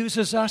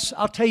confuses us?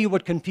 I'll tell you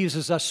what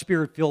confuses us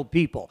spirit-filled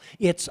people.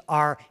 It's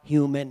our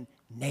human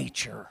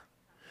nature.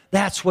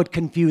 That's what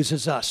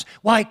confuses us.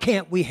 Why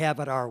can't we have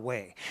it our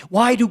way?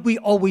 Why do we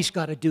always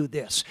got to do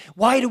this?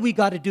 Why do we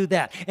got to do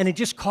that? And it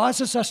just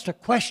causes us to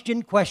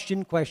question.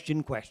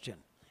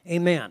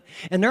 Amen.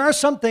 And there are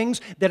some things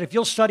that if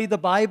you'll study the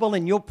Bible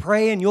and you'll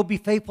pray and you'll be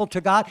faithful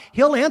to God,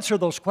 he'll answer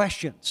those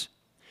questions.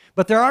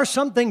 But there are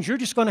some things you're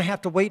just going to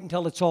have to wait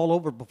until it's all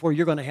over before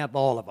you're going to have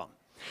all of them.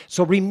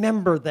 So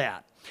remember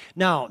that.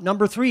 Now,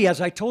 number 3, as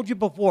I told you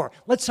before,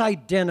 let's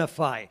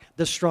identify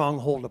the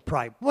stronghold of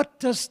pride. What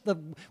does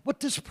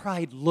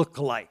pride look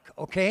like,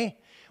 okay?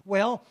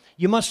 Well,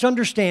 you must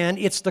understand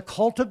it's the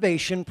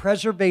cultivation,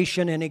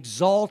 preservation, and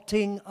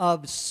exalting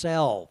of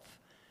self.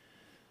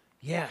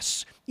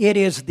 Yes, it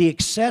is the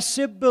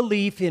excessive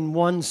belief in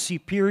one's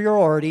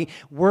superiority,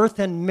 worth,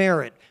 and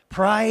merit.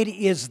 Pride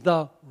is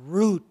the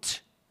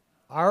root,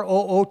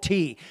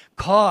 R-O-O-T,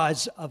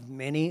 cause of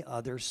many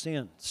other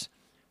sins.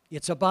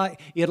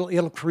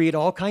 It'll create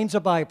all kinds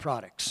of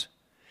byproducts.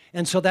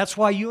 And so that's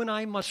why you and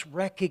I must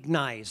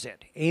recognize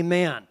it.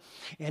 Amen.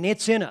 And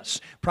it's in us.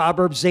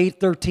 Proverbs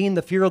 8:13,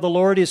 the fear of the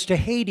Lord is to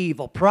hate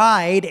evil,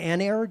 pride,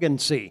 and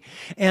arrogancy.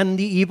 And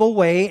the evil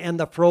way and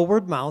the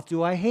froward mouth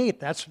do I hate.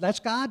 That's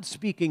God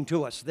speaking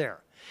to us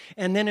there.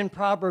 And then in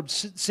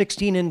Proverbs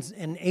 16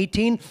 and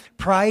 18,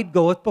 pride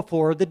goeth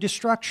before the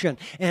destruction,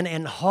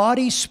 and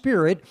haughty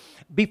spirit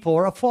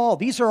before a fall.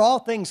 These are all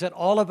things that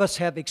all of us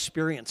have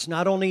experienced,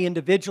 not only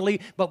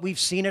individually, but we've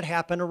seen it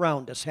happen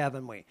around us,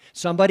 haven't we?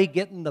 Somebody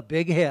getting the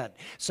big head.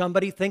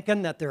 Somebody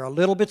thinking that they're a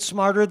little bit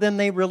smarter than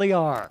they really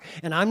are.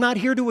 And I'm not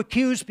here to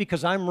accuse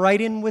because I'm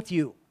right in with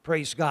you,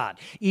 praise God.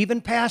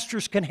 Even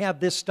pastors can have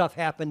this stuff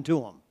happen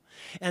to them.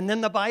 And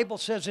then the Bible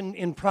says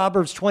in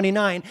Proverbs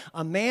 29,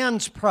 a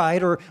man's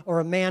pride or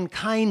a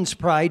mankind's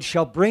pride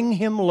shall bring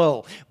him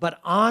low, but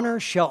honor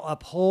shall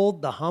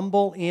uphold the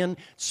humble in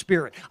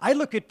spirit. I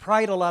look at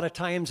pride a lot of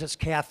times as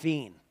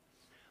caffeine.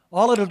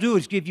 All it'll do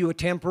is give you a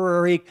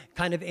temporary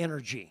kind of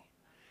energy.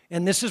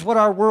 And this is what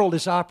our world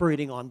is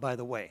operating on, by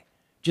the way.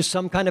 Just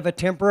some kind of a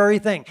temporary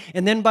thing.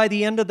 And then by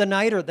the end of the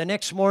night or the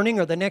next morning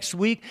or the next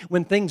week,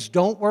 when things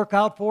don't work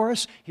out for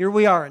us, here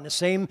we are in the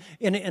same,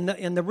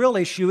 and the real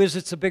issue is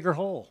it's a bigger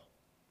hole.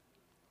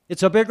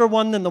 It's a bigger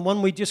one than the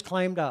one we just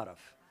climbed out of.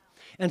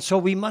 And so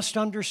we must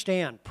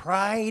understand,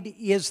 pride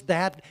is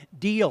that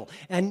deal.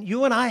 And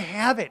you and I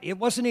have it. It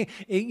wasn't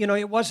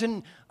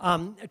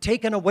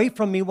taken away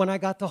from me when I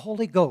got the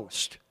Holy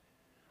Ghost.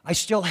 I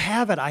still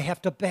have it. I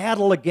have to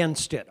battle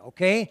against it,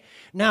 okay?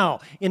 Now,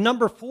 in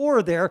number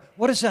 4 there,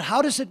 what is it?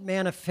 How does it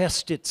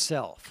manifest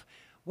itself?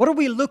 What are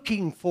we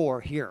looking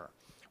for here?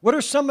 What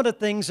are some of the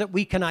things that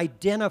we can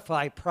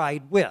identify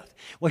pride with?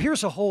 Well,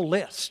 here's a whole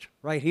list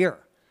right here.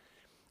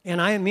 And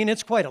I mean,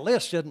 it's quite a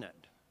list, isn't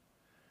it?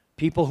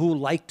 People who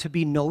like to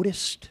be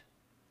noticed.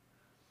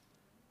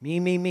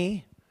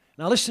 Me.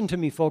 Now listen to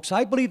me, folks.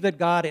 I believe that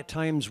God at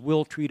times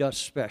will treat us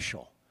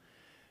special.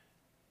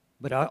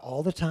 But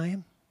all the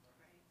time?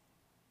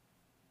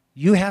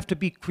 You have to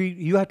be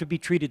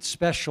treated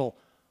special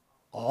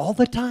all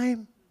the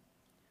time?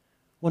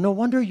 Well, no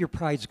wonder your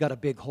pride's got a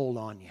big hold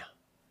on you.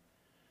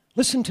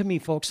 Listen to me,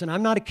 folks, and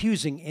I'm not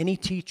accusing any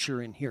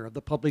teacher in here of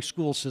the public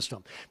school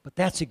system, but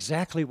that's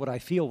exactly what I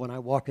feel when I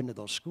walk into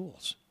those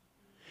schools.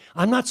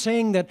 I'm not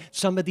saying that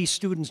some of these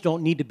students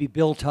don't need to be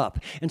built up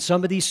and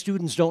some of these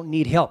students don't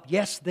need help.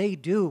 Yes, they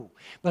do.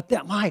 But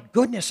my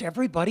goodness,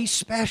 everybody's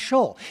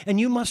special.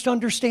 And you must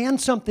understand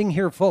something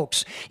here,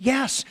 folks.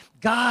 Yes,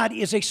 God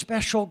is a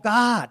special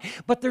God.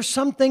 But there's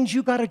some things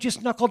you got to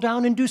just knuckle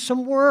down and do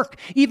some work,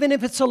 even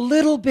if it's a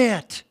little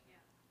bit.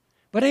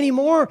 But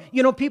anymore,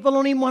 people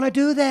don't even want to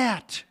do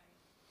that.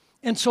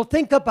 And so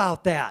think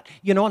about that,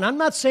 and I'm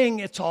not saying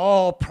it's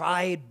all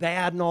pride,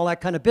 bad, and all that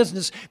kind of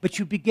business, but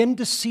you begin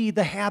to see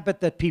the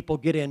habit that people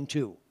get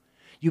into.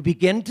 You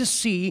begin to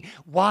see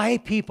why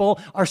people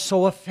are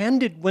so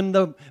offended when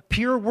the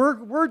pure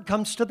word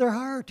comes to their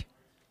heart.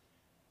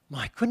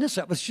 My goodness,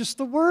 that was just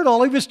the word.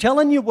 All he was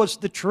telling you was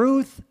the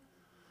truth.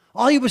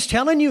 All he was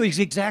telling you is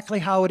exactly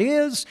how it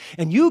is.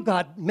 And you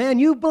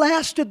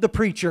blasted the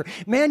preacher.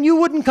 Man, you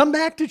wouldn't come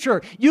back to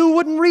church. You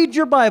wouldn't read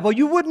your Bible.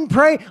 You wouldn't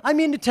pray. I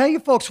mean, to tell you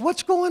folks,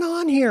 what's going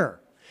on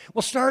here?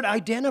 Well, start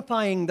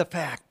identifying the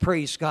fact,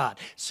 praise God.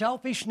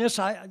 Selfishness,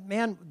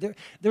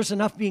 there's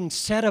enough being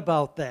said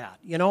about that,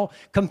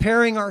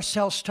 comparing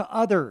ourselves to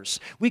others.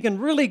 We can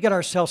really get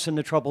ourselves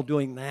into trouble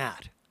doing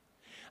that.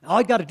 All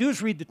I got to do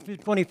is read the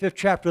 25th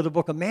chapter of the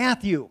book of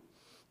Matthew.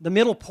 The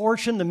middle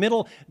portion,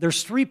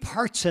 there's 3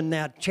 parts in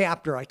that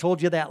chapter. I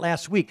told you that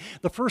last week.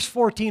 The first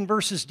 14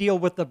 verses deal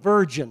with the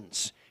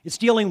virgins. It's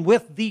dealing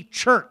with the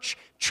church.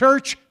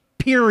 Church,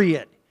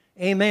 period.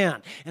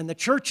 Amen. And the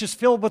church is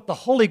filled with the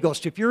Holy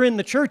Ghost. If you're in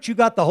the church, you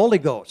got the Holy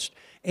Ghost.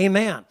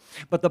 Amen.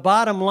 But the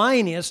bottom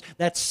line is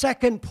that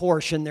second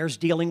portion, there's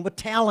dealing with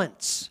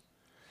talents.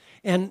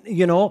 And,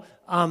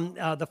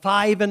 the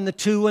 5 and the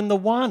 2 and the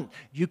 1.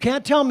 You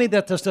can't tell me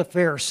that that's a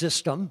fair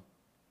system.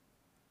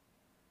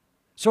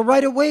 So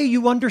right away,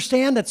 you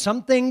understand that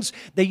some things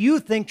that you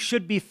think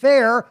should be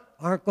fair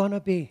aren't going to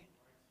be.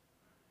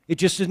 It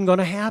just isn't going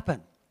to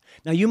happen.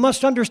 Now, you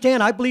must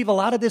understand, I believe a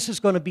lot of this is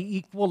going to be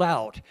equaled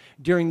out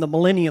during the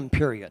millennium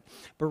period.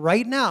 But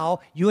right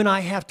now, you and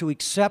I have to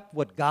accept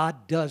what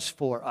God does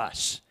for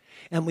us.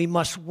 And we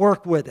must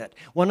work with it.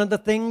 One of the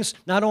things,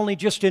 not only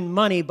just in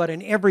money, but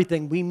in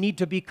everything, we need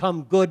to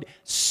become good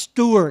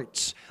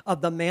stewards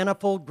of the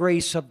manifold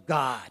grace of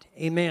God.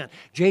 Amen.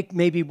 Jake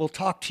maybe will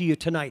talk to you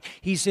tonight.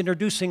 He's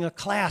introducing a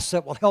class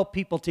that will help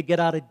people to get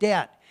out of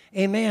debt.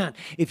 Amen.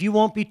 If you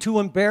won't be too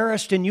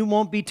embarrassed and you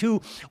won't be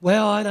too,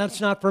 that's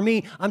not for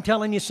me. I'm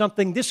telling you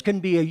something, this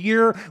can be a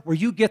year where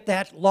you get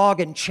that log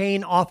and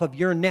chain off of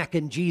your neck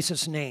in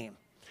Jesus' name.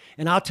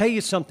 And I'll tell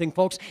you something,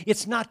 folks,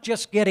 it's not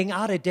just getting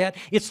out of debt,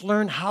 it's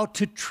learn how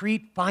to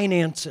treat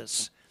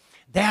finances.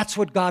 That's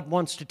what God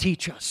wants to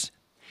teach us.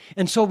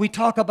 And so we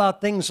talk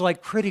about things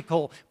like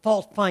critical,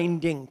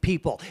 fault-finding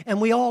people, and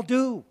we all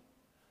do.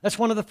 That's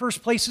one of the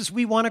first places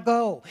we want to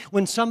go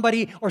when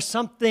somebody or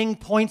something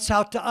points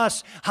out to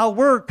us how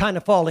we're kind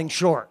of falling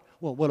short.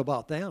 Well, what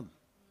about them?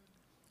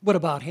 What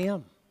about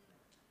him?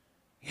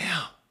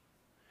 Yeah.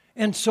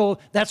 And so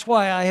that's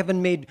why I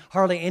haven't made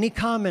hardly any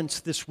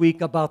comments this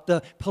week about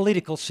the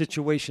political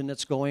situation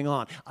that's going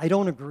on. I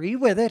don't agree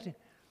with it.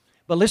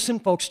 But listen,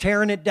 folks,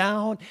 tearing it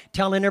down,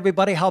 telling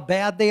everybody how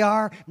bad they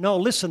are. No,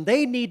 listen,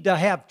 they need to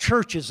have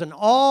churches and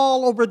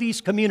all over these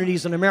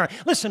communities in America.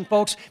 Listen,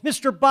 folks,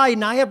 Mr.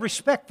 Biden, I have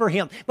respect for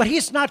him, but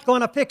he's not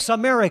going to fix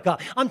America.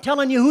 I'm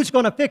telling you who's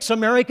going to fix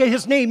America.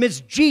 His name is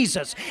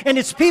Jesus. And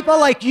it's people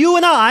like you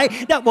and I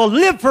that will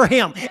live for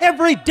him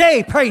every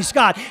day, praise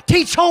God.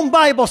 Teach home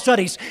Bible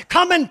studies.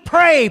 Come and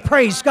pray,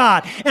 praise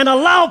God. And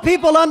allow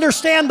people to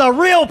understand the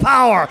real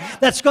power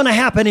that's going to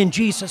happen in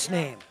Jesus'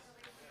 name.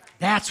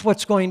 That's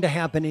what's going to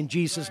happen in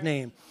Jesus'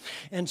 name.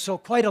 And so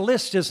quite a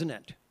list, isn't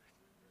it?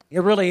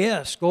 It really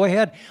is. Go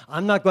ahead.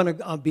 I'm not going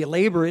to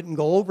belabor it and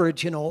go over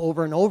it,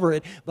 over and over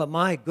it. But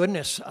my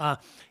goodness, I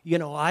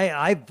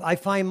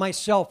find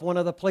myself, one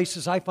of the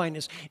places I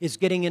find is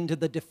getting into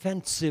the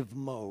defensive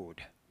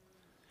mode.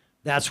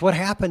 That's what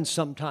happens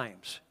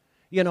sometimes,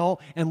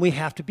 and we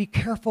have to be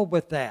careful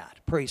with that.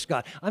 Praise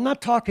God. I'm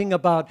not talking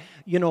about,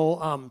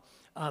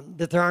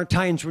 that there aren't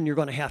times when you're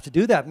going to have to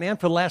do that. Man,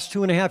 for the last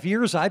 2.5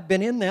 years, I've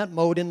been in that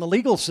mode in the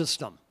legal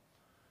system.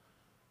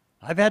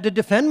 I've had to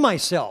defend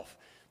myself.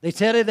 They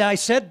said that I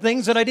said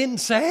things that I didn't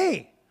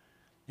say,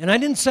 and I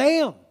didn't say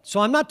them. So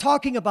I'm not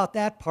talking about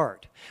that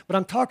part, but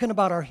I'm talking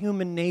about our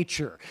human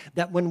nature,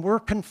 that when we're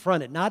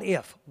confronted, not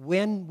if,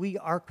 when we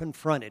are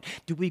confronted,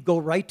 do we go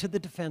right to the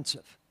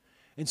defensive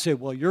and say,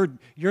 well, you're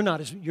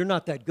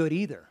not that good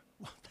either.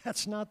 Well,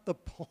 that's not the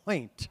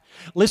point.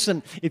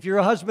 Listen, if you're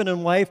a husband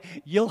and wife,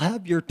 you'll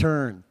have your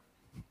turn.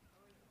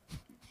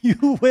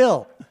 You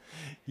will.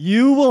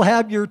 You will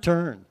have your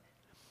turn.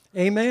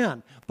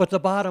 Amen. But the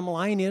bottom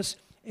line is,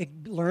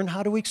 learn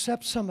how to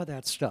accept some of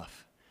that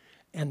stuff.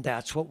 And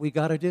that's what we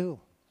got to do.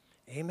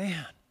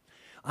 Amen.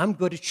 I'm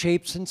good at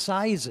shapes and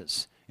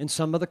sizes and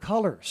some of the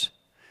colors.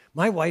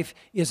 My wife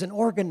is an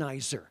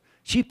organizer.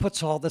 She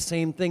puts all the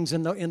same things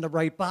in the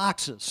right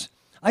boxes.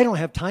 I don't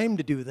have time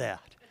to do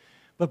that.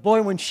 But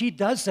boy, when she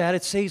does that,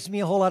 it saves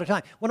me a whole lot of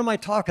time. What am I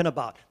talking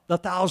about? The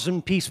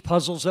 1,000-piece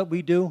puzzles that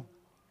we do?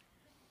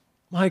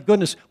 My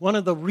goodness, one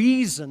of the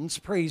reasons,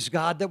 praise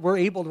God, that we're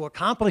able to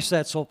accomplish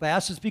that so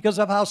fast is because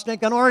of how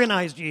stinking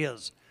organized she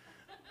is.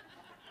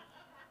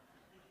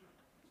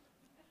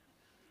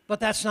 But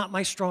that's not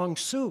my strong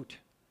suit.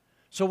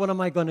 So what am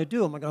I going to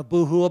do? Am I going to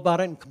boo-hoo about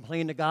it and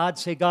complain to God,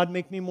 say, God,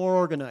 make me more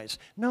organized?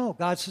 No,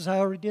 God says, I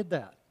already did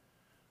that.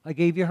 I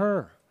gave you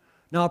her.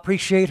 Now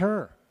appreciate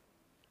her.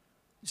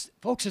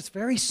 Folks, it's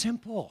very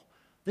simple.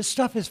 This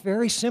stuff is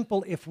very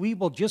simple if we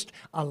will just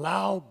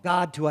allow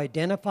God to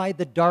identify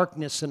the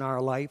darkness in our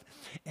life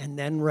and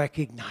then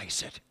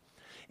recognize it.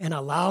 And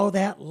allow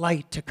that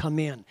light to come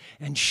in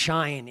and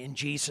shine in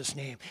Jesus'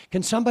 name.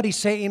 Can somebody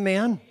say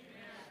amen? Amen.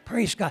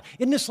 Praise God.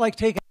 Isn't this like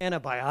taking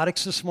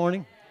antibiotics this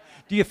morning?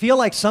 Do you feel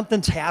like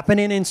something's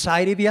happening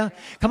inside of you?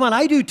 Come on,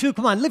 I do too.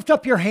 Come on, lift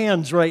up your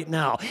hands right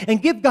now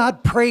and give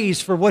God praise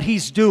for what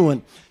He's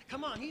doing.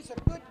 Come on, He's a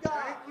good God.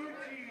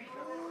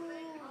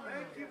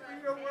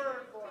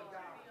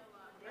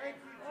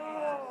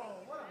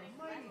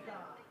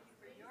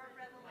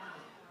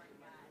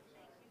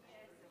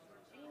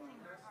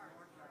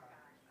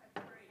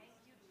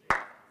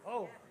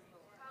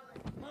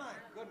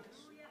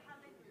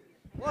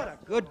 What a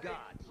good God.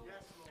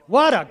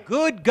 What a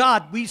good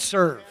God we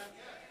serve.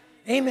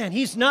 Amen.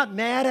 He's not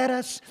mad at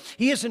us.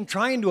 He isn't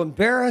trying to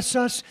embarrass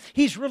us.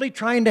 He's really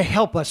trying to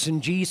help us in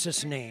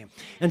Jesus' name.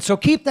 And so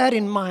keep that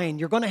in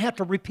mind. You're going to have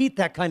to repeat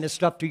that kind of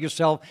stuff to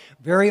yourself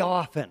very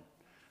often.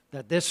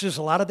 That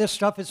a lot of this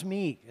stuff is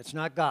me. It's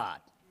not God.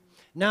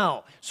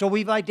 Now, so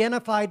we've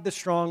identified the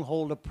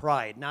stronghold of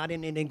pride, not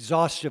in an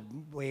exhaustive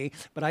way,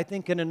 but I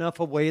think in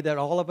enough a way that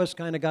all of us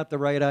kind of got the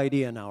right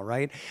idea now,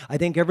 right? I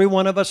think every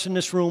one of us in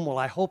this room, well,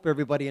 I hope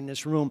everybody in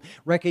this room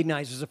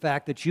recognizes the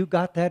fact that you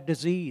got that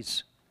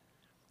disease.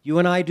 You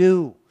and I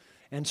do.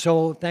 And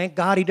so thank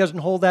God He doesn't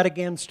hold that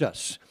against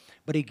us,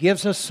 but He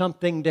gives us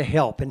something to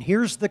help. And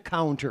here's the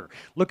counter.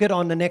 Look at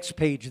on the next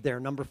page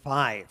there, number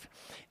 5.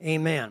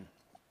 Amen.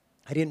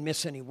 I didn't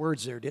miss any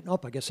words there, didn't I?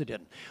 I guess I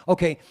didn't.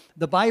 Okay,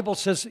 the Bible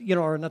says,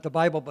 or not the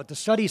Bible, but the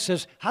study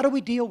says, how do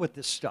we deal with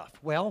this stuff?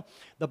 Well,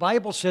 the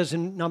Bible says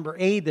in number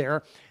A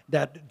there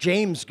that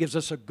James gives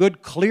us a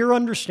good, clear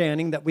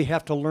understanding that we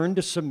have to learn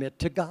to submit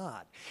to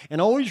God. And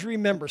always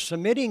remember,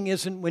 submitting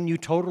isn't when you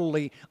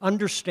totally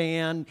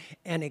understand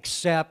and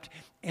accept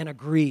and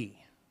agree.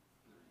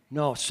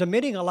 No,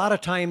 submitting a lot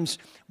of times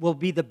will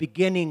be the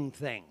beginning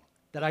thing.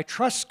 That I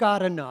trust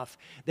God enough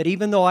that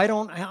even though I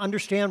don't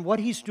understand what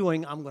He's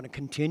doing, I'm going to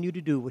continue to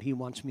do what He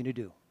wants me to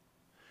do.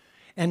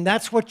 And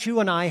that's what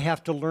you and I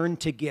have to learn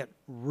to get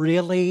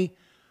really,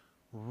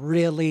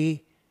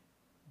 really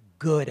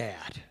good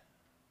at.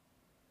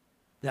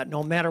 That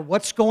no matter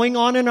what's going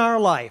on in our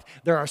life,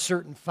 there are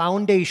certain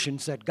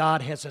foundations that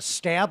God has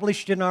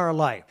established in our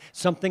life.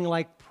 Something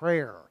like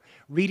prayer,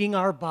 reading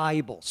our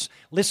Bibles,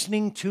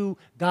 listening to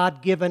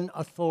God-given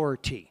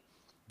authority.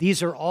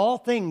 These are all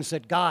things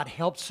that God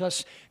helps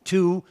us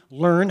to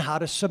learn how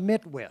to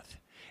submit with.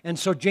 And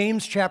so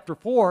James chapter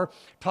 4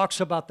 talks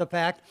about the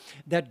fact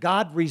that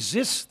God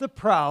resists the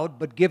proud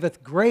but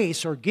giveth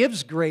grace or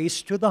gives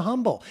grace to the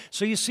humble.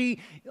 So you see,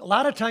 a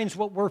lot of times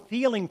what we're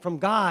feeling from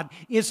God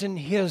isn't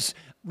His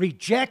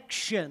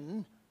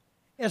rejection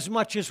as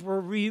much as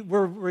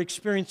we're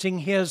experiencing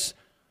His,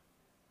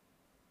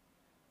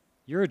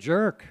 you're a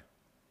jerk.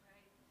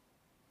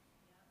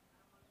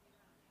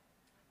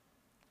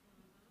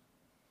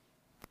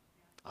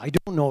 I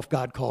don't know if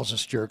God calls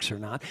us jerks or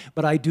not,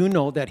 but I do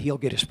know that He'll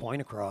get His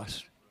point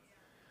across.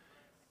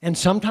 And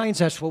sometimes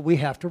that's what we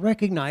have to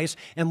recognize.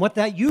 And what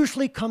that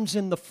usually comes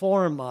in the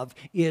form of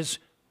is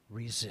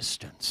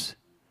resistance.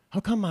 How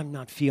come I'm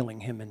not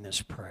feeling Him in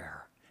this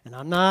prayer? And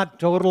I'm not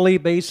totally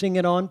basing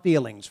it on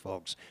feelings,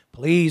 folks.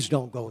 Please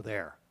don't go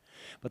there.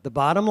 But the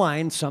bottom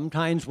line,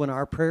 sometimes when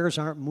our prayers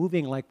aren't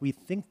moving like we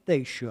think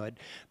they should,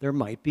 there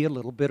might be a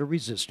little bit of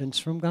resistance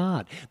from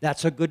God.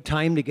 That's a good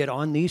time to get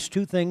on these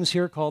two things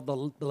here called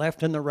the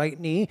left and the right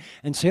knee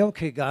and say,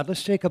 okay, God,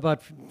 let's take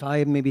about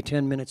 5, maybe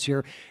 10 minutes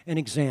here and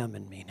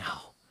examine me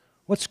now.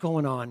 What's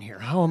going on here?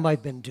 How have I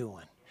been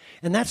doing?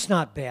 And that's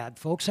not bad,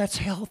 folks. That's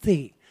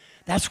healthy.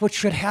 That's what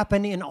should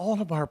happen in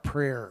all of our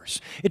prayers.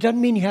 It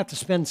doesn't mean you have to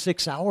spend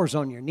 6 hours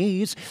on your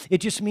knees. It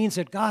just means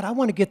that, God, I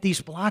want to get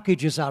these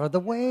blockages out of the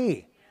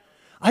way.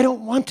 I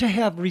don't want to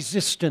have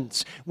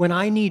resistance when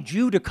I need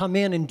you to come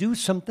in and do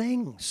some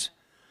things.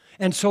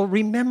 And so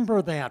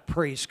remember that,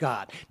 praise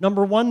God.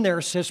 Number 1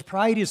 there says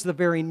pride is the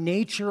very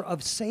nature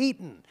of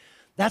Satan.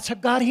 That's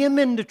what got him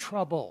into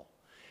trouble.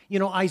 You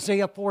know,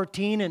 Isaiah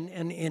 14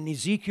 and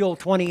Ezekiel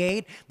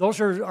 28, those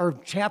are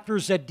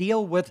chapters that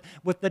deal with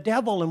the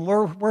devil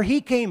and where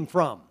he came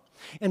from.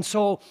 And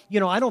so,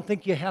 I don't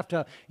think you have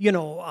to,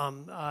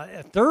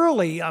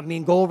 thoroughly,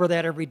 go over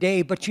that every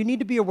day, but you need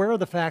to be aware of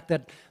the fact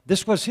that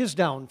this was his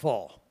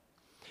downfall.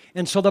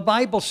 And so the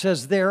Bible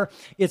says there,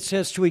 it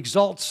says to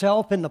exalt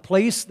self in the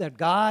place that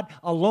God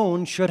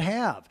alone should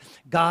have.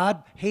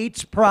 God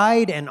hates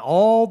pride and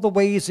all the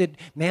ways it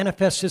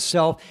manifests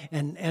itself,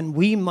 and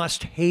we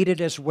must hate it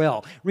as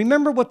well.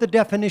 Remember what the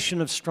definition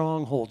of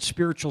strongholds,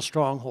 spiritual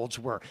strongholds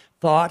were.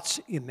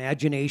 Thoughts,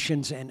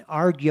 imaginations, and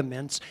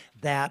arguments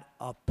that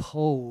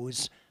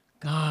oppose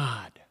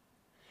God.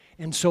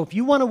 And so if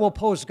you want to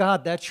oppose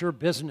God, that's your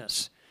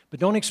business. But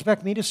don't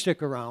expect me to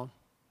stick around.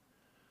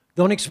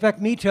 Don't expect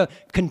me to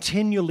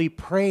continually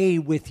pray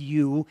with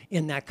you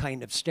in that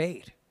kind of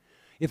state.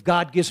 If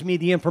God gives me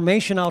the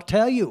information, I'll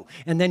tell you,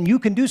 and then you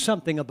can do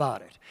something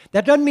about it.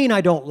 That doesn't mean I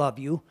don't love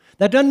you.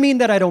 That doesn't mean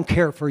that I don't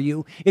care for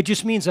you. It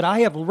just means that I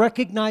have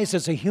recognized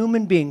as a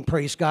human being,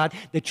 praise God,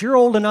 that you're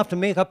old enough to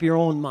make up your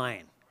own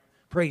mind.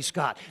 Praise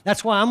God.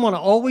 That's why I'm going to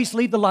always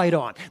leave the light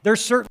on. There's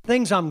certain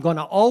things I'm going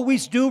to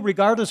always do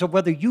regardless of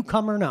whether you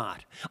come or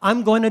not.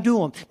 I'm going to do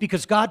them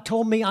because God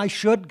told me I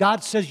should.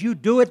 God says you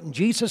do it in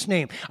Jesus'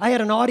 name. I had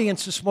an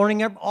audience this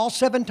morning. All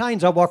 7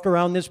 times I walked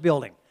around this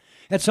building.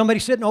 Had somebody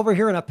sitting over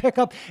here in a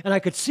pickup, and I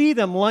could see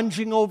them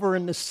lunging over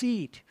in the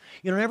seat.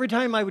 And every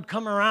time I would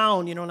come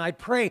around, and I'd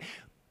pray,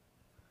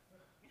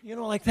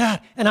 like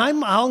that. And I'm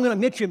going to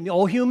admit you,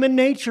 old human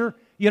nature.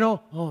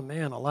 Oh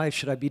man, alive,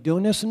 should I be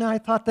doing this? And I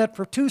thought that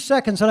for 2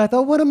 seconds, and I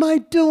thought, what am I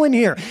doing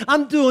here?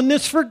 I'm doing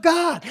this for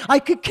God. I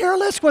could care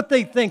less what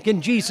they think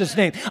in Jesus'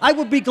 name. I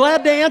would be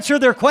glad to answer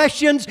their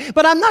questions,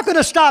 but I'm not going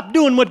to stop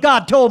doing what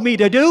God told me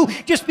to do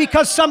just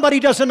because somebody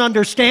doesn't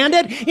understand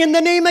it in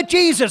the name of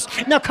Jesus.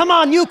 Now come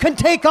on, you can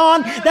take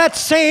on that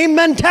same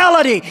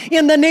mentality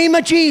in the name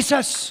of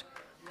Jesus.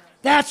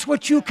 That's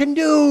what you can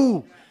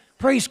do.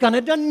 Praise God.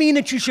 It doesn't mean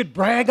that you should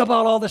brag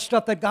about all the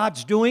stuff that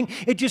God's doing.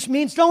 It just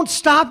means don't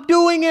stop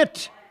doing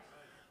it.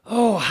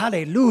 Oh,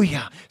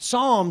 hallelujah.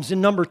 Psalms in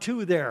number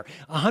 2 there,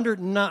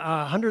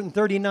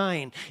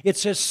 139. It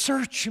says,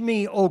 search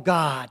me, O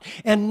God,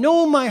 and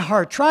know my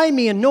heart. Try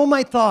me and know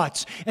my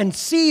thoughts, and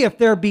see if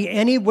there be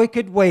any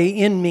wicked way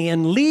in me,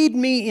 and lead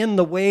me in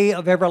the way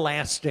of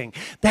everlasting.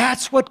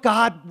 That's what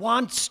God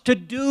wants to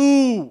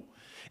do.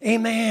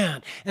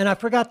 Amen. And I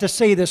forgot to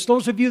say this.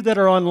 Those of you that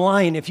are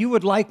online, if you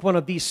would like one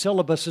of these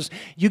syllabuses,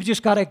 you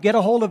just got to get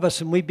a hold of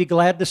us, and we'd be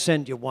glad to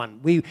send you one.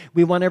 We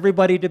want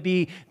everybody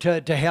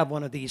to have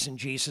one of these in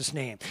Jesus'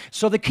 name.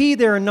 So the key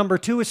there in number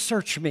 2 is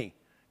search me.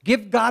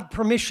 Give God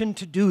permission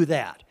to do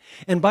that.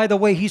 And by the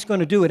way, He's going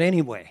to do it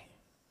anyway.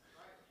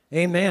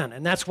 Amen.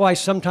 And that's why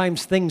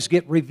sometimes things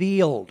get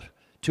revealed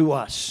to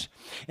us.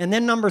 And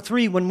then number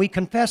 3, when we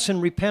confess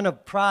and repent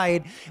of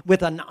pride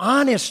with an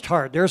honest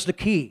heart, there's the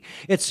key.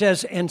 It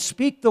says, and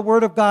speak the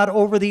word of God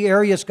over the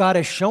areas God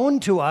has shown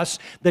to us.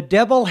 The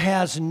devil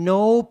has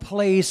no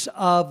place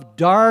of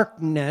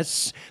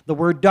darkness, the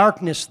word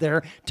darkness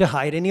there, to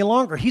hide any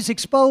longer. He's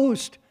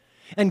exposed.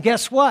 And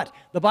guess what?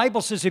 The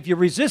Bible says if you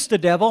resist the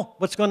devil,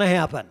 what's going to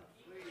happen?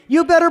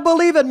 You better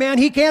believe it, man.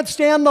 He can't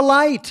stand the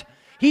light.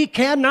 He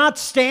cannot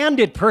stand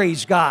it,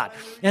 praise God.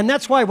 And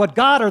that's why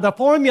the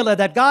formula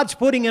that God's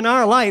putting in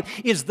our life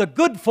is the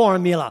good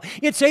formula.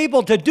 It's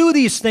able to do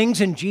these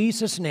things in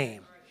Jesus'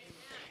 name.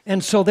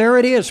 And so there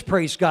it is,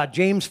 praise God.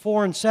 James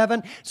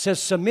 4:7 says,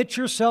 submit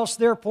yourselves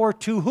therefore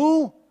to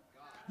who?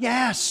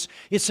 Yes.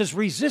 It says,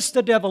 resist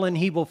the devil and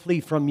he will flee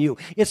from you.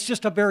 It's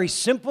just a very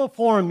simple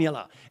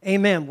formula.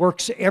 Amen.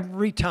 Works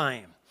every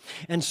time.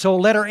 And so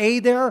letter A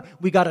there,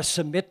 we got to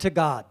submit to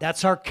God.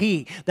 That's our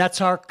key.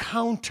 That's our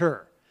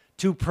counter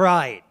to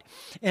pride.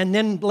 And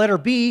then letter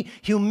B,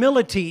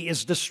 humility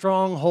is the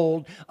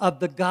stronghold of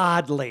the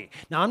godly.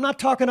 Now, I'm not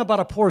talking about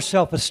a poor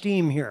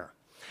self-esteem here.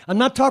 I'm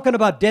not talking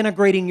about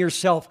denigrating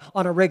yourself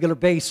on a regular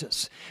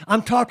basis.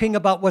 I'm talking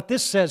about what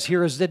this says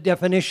here is the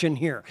definition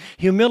here.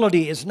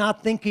 Humility is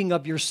not thinking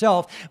of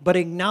yourself, but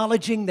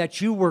acknowledging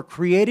that you were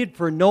created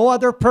for no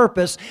other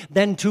purpose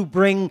than to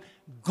bring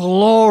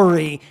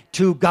glory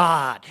to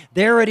God.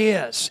 There it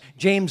is.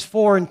 James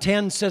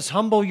 4:10 says,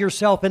 humble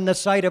yourself in the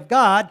sight of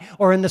God,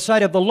 or in the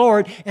sight of the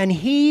Lord, and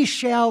He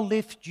shall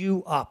lift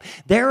you up.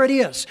 There it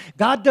is.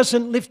 God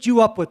doesn't lift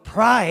you up with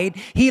pride.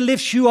 He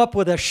lifts you up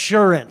with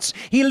assurance.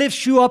 He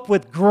lifts you up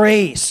with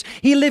grace.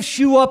 He lifts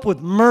you up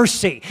with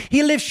mercy.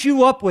 He lifts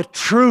you up with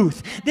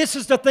truth. This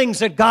is the things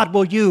that God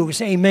will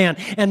use. Amen.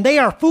 And they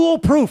are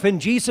foolproof in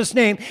Jesus'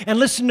 name. And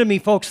listen to me,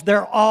 folks.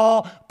 They're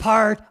all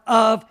part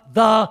of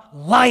the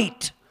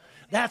light.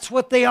 That's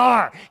what they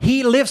are.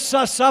 He lifts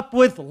us up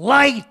with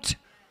light.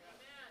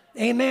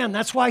 Amen.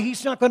 That's why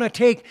He's not going to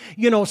take,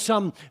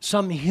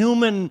 some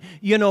human,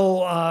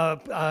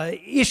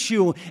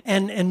 issue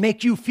and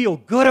make you feel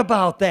good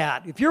about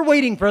that. If you're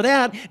waiting for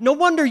that, no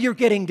wonder you're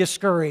getting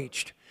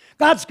discouraged.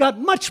 God's got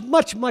much,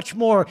 much, much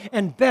more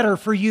and better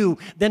for you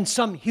than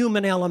some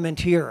human element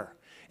here.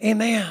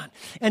 Amen.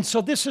 And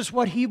so this is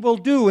what He will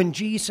do in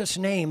Jesus'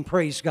 name,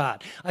 praise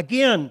God.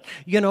 Again,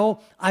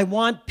 I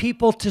want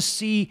people to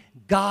see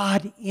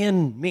God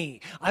in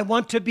me. I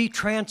want to be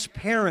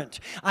transparent.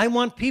 I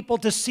want people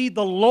to see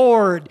the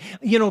Lord,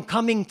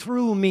 coming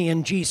through me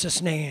in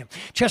Jesus' name.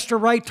 Chester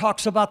Wright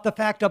talks about the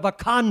fact of a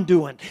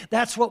conduit.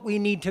 That's what we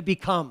need to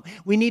become.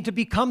 We need to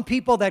become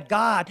people that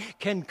God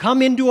can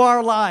come into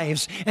our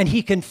lives and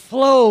He can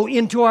flow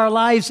into our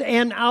lives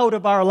and out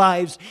of our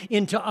lives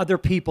into other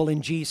people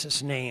in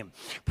Jesus' name.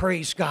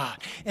 Praise God.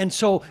 And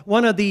so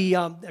one of the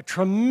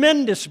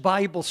tremendous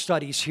Bible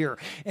studies here,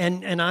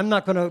 and I'm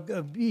not going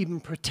to even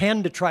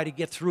pretend to try to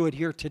get through it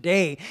here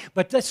today,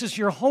 but this is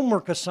your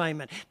homework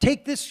assignment.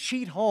 Take this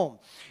sheet home.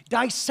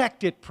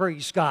 Dissect it,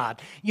 praise God.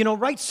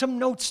 Write some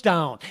notes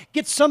down.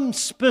 Get some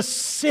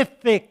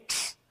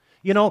specifics.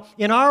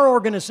 In our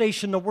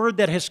organization, the word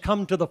that has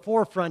come to the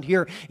forefront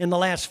here in the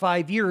last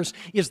 5 years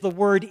is the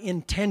word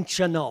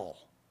intentional.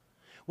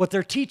 What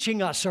they're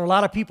teaching us, or a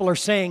lot of people are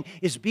saying,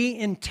 is be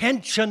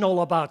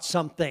intentional about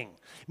something.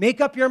 Make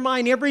up your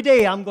mind every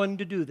day, I'm going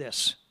to do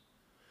this.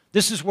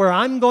 This is where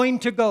I'm going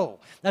to go.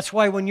 That's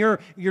why when you're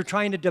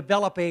trying to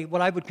develop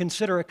what I would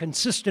consider a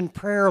consistent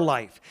prayer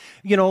life,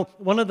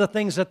 one of the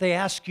things that they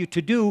ask you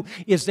to do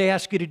is they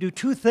ask you to do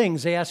two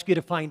things. They ask you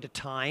to find a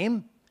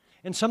time,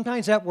 and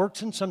sometimes that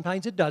works and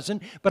sometimes it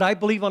doesn't, but I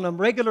believe on a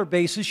regular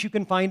basis you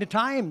can find a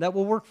time that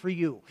will work for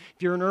you.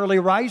 If you're an early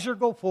riser,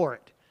 go for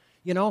it.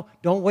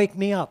 Don't wake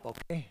me up,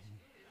 okay?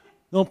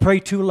 Don't pray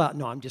too loud.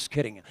 No, I'm just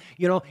kidding.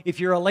 If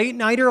you're a late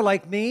nighter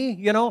like me,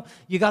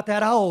 you got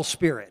that owl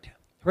spirit.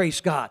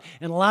 Praise God.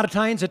 And a lot of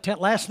times,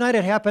 last night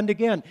it happened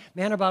again.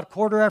 Man, about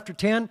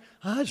 10:15,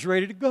 I was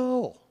ready to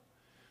go.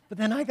 But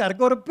then I got to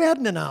go to bed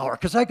in an hour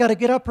because I got to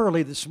get up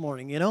early this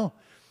morning,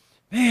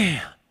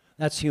 Man,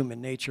 that's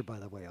human nature, by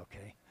the way,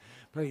 okay?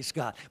 Praise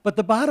God. But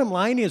the bottom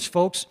line is,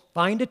 folks,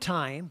 find a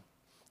time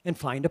and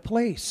find a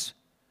place.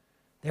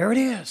 There it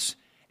is.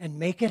 And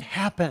make it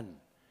happen.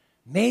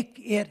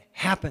 Make it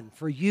happen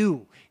for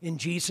you in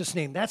Jesus'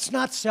 name. That's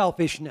not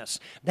selfishness.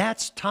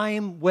 That's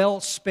time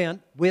well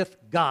spent with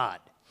God.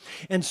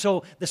 And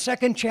so the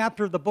second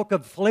chapter of the book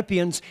of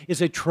Philippians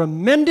is a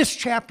tremendous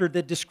chapter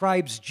that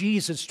describes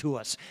Jesus to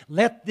us.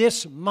 Let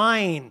this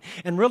mind,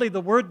 and really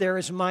the word there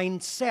is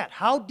mindset.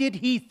 How did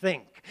He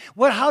think?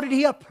 How did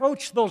He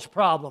approach those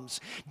problems?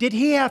 Did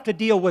He have to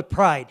deal with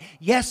pride?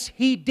 Yes,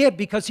 He did,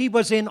 because He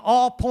was in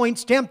all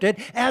points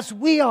tempted as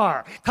we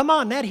are. Come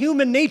on, that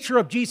human nature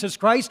of Jesus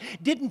Christ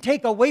didn't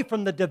take away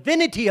from the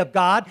divinity of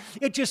God.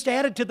 It just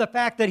added to the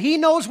fact that He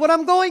knows what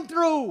I'm going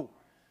through.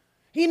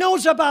 He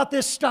knows about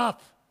this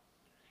stuff.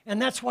 And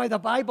that's why the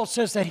Bible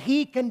says that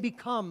He can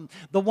become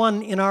the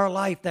one in our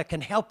life that can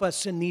help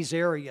us in these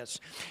areas.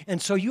 And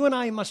so you and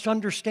I must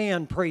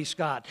understand, praise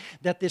God,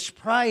 that this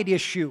pride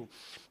issue,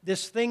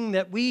 this thing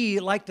that we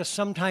like to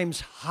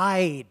sometimes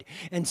hide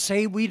and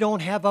say we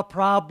don't have a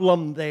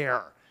problem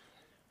there.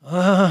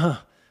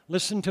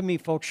 Listen to me,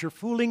 folks. You're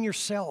fooling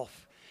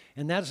yourself,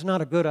 and that's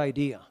not a good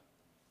idea.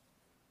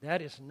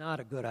 That is not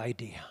a good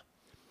idea.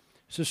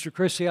 Sister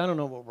Chrissy, I don't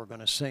know what we're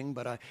going to sing,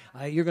 but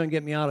you're going to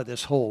get me out of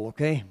this hole,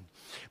 okay?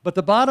 But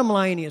the bottom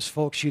line is,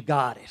 folks, you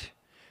got it.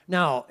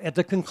 Now, at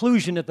the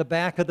conclusion, at the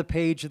back of the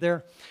page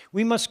there,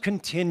 we must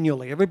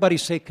continually, everybody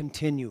say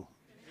continue.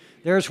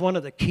 There's one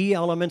of the key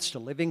elements to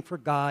living for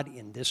God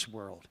in this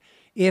world.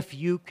 If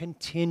you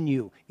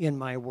continue in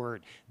my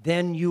word,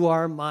 then you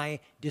are my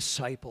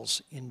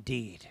disciples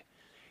indeed.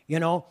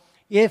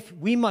 If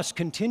we must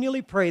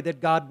continually pray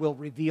that God will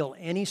reveal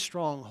any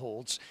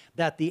strongholds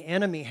that the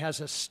enemy has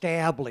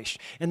established.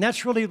 And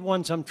that's really the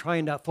ones I'm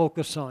trying to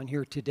focus on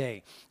here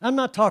today. I'm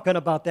not talking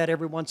about that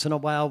every once in a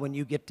while when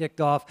you get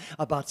ticked off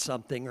about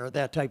something or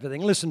that type of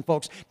thing. Listen,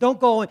 folks, don't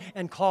go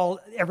and call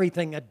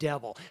everything a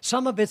devil.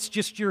 Some of it's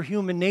just your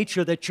human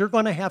nature that you're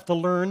going to have to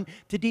learn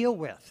to deal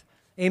with.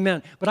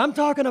 Amen. But I'm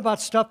talking about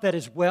stuff that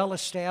is well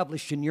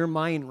established in your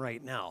mind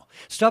right now.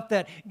 Stuff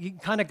that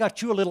kind of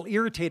got you a little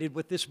irritated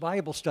with this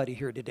Bible study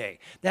here today.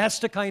 That's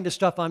the kind of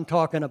stuff I'm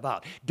talking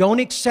about. Don't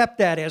accept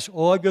that as,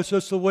 I guess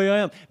that's the way I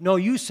am. No,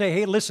 you say,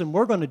 hey, listen,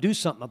 we're going to do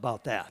something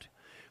about that.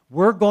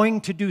 We're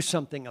going to do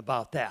something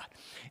about that.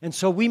 And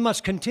so we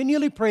must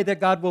continually pray that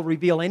God will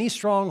reveal any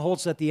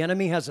strongholds that the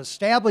enemy has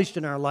established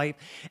in our life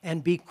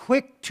and be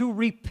quick to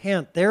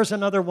repent. There's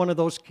another one of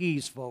those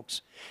keys,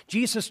 folks.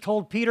 Jesus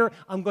told Peter,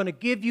 I'm going to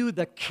give you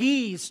the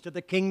keys to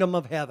the kingdom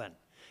of heaven.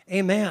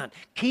 Amen.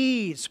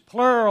 Keys,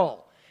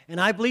 plural.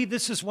 And I believe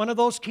this is one of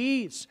those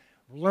keys.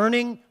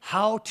 Learning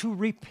how to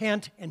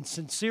repent and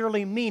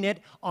sincerely mean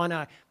it on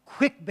a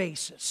quick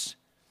basis.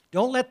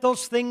 Don't let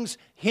those things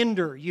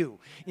hinder you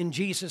in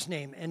Jesus'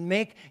 name, and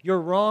make your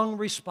wrong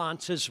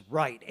responses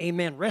right.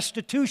 Amen.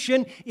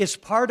 Restitution is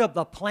part of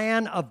the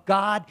plan of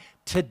God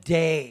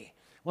today.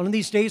 One of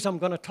these days I'm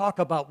going to talk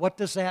about what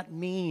does that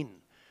mean.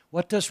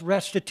 What does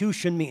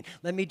restitution mean?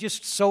 Let me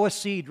just sow a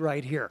seed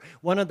right here.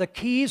 One of the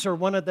keys or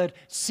one of the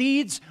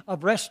seeds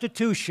of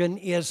restitution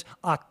is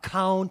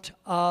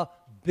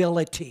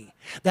accountability.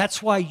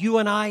 That's why you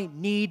and I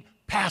need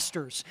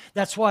pastors.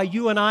 That's why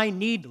you and I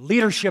need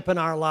leadership in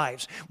our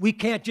lives. We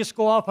can't just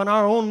go off on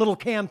our own little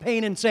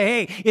campaign and say,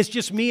 hey, it's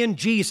just me and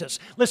Jesus.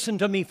 Listen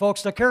to me,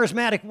 folks. The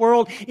charismatic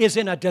world is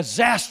in a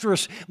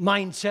disastrous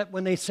mindset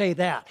when they say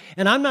that.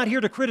 And I'm not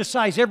here to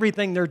criticize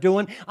everything they're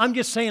doing. I'm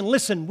just saying,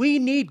 listen, we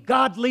need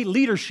godly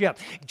leadership.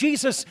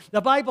 Jesus, the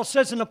Bible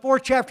says in the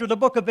 4th chapter of the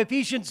book of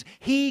Ephesians,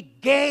 He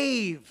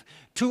gave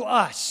to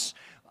us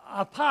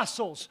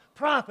apostles,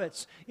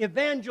 prophets,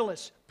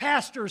 evangelists,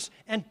 pastors,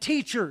 and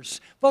teachers.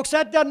 Folks,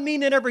 that doesn't mean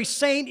that every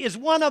saint is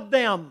one of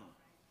them.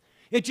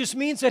 It just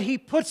means that He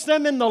puts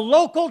them in the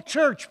local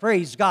church,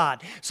 praise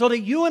God, so that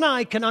you and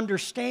I can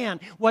understand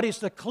what is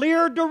the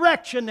clear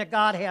direction that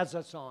God has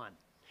us on,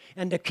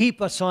 and to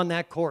keep us on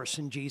that course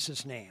in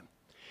Jesus' name.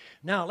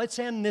 Now, let's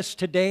end this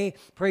today,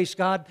 praise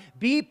God.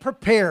 Be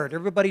prepared.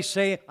 Everybody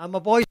say, I'm a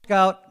Boy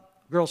Scout,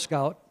 Girl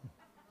Scout.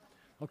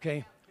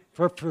 Okay.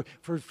 For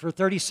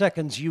 30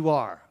 seconds, you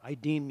are. I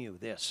deem you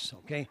this,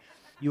 okay?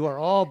 You are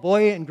all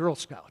Boy and Girl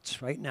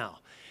Scouts right now.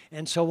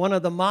 And so one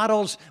of the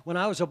mottos when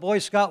I was a Boy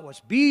Scout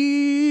was,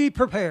 be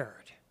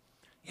prepared.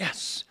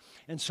 Yes.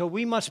 And so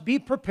we must be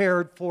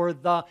prepared for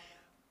the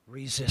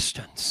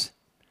resistance.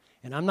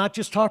 And I'm not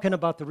just talking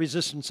about the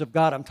resistance of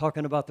God. I'm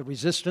talking about the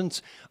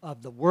resistance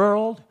of the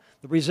world,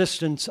 the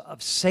resistance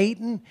of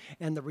Satan,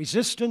 and the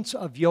resistance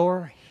of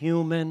your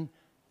human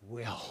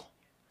will.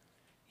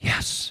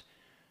 Yes.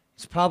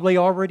 It's probably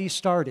already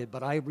started,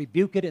 but I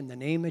rebuke it in the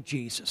name of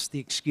Jesus, the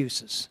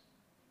excuses.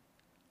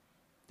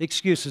 The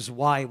excuses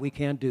why we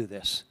can't do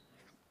this.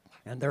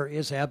 And there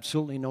is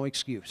absolutely no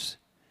excuse.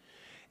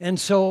 And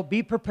so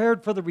be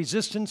prepared for the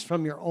resistance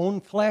from your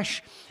own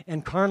flesh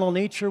and carnal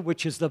nature,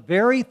 which is the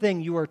very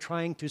thing you are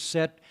trying to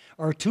set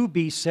or to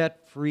be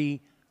set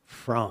free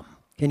from.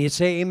 Can you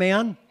say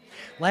amen?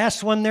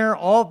 Last one there,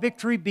 all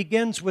victory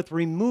begins with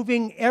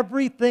removing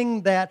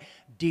everything that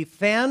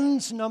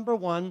defends, number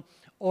one,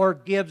 or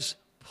gives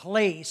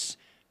place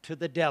to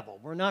the devil.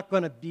 We're not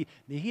going to be,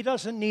 he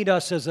doesn't need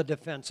us as a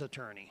defense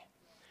attorney.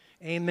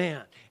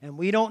 Amen. And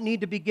we don't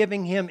need to be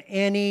giving him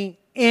any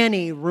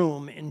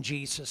room in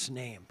Jesus'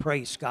 name.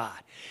 Praise God.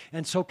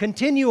 And so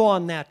continue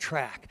on that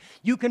track.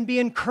 You can be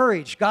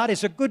encouraged. God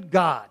is a good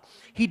God.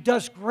 He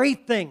does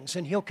great things,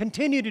 and He'll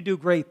continue to do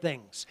great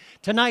things.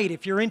 Tonight,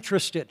 if you're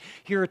interested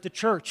here at the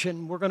church,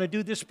 and we're going to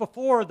do this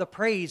before the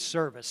praise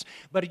service,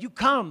 but if you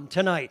come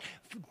tonight,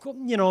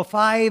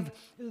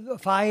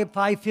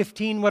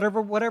 5:15,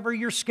 whatever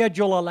your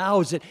schedule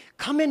allows it,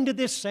 come into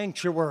this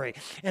sanctuary,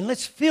 and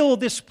let's fill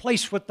this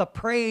place with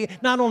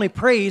not only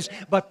praise,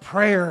 but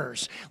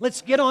prayers.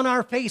 Let's get on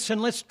our face,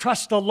 and let's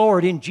trust the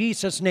Lord in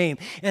Jesus' name.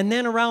 And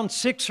then around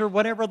 6 or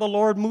whatever the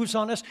Lord moves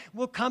on us,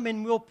 we'll come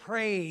and we'll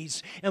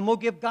praise, and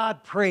we'll give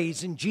God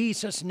praise in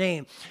Jesus'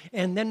 name.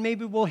 And then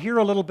maybe we'll hear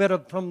a little bit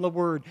from the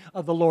word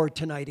of the Lord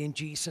tonight in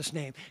Jesus'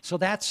 name. So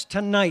that's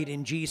tonight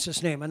in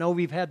Jesus' name. I know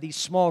we've had these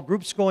small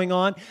groups going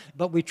on,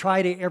 but we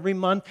try to every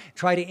month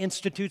try to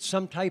institute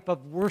some type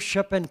of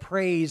worship and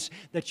praise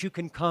that you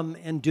can come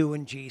and do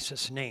in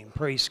Jesus' name.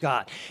 Praise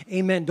God.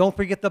 Amen. Don't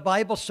forget the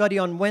Bible study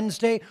on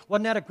Wednesday.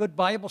 Wasn't that a good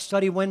Bible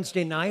study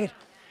Wednesday night?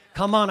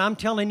 Come on, I'm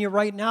telling you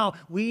right now,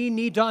 we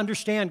need to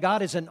understand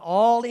God is an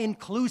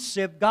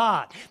all-inclusive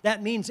God.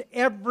 That means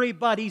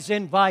everybody's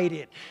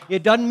invited.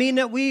 It doesn't mean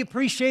that we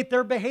appreciate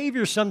their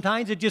behavior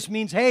sometimes. It just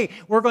means, hey,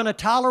 we're going to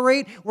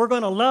tolerate, we're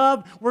going to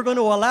love, we're going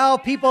to allow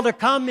people to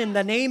come in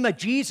the name of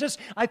Jesus.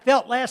 I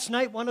felt last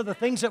night one of the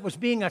things that was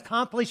being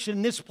accomplished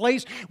in this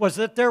place was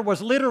that there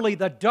was literally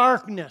the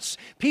darkness.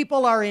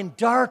 People are in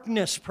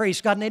darkness,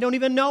 praise God, and they don't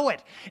even know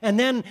it. And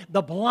then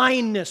the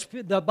blindness.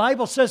 The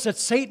Bible says that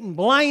Satan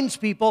blinds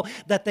people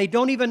that they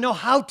don't even know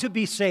how to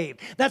be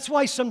saved. That's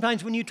why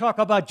sometimes when you talk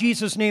about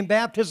Jesus' name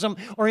baptism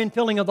or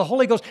infilling of the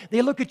Holy Ghost,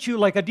 they look at you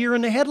like a deer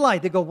in the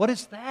headlight. They go, what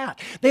is that?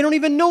 They don't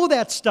even know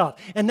that stuff.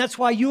 And that's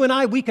why you and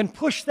I, we can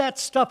push that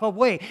stuff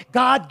away.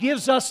 God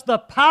gives us the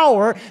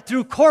power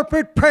through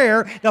corporate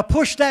prayer to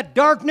push that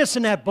darkness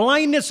and that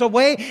blindness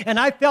away. And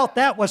I felt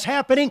that was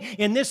happening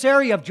in this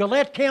area of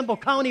Gillette, Campbell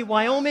County,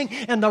 Wyoming,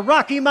 and the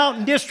Rocky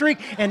Mountain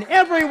District, and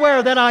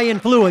everywhere that I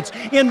influence.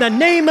 In the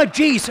name of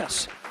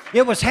Jesus.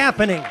 It was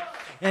happening.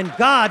 And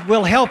God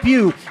will help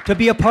you to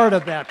be a part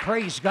of that.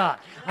 Praise God.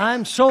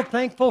 I'm so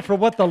thankful for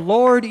what the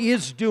Lord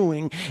is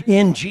doing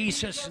in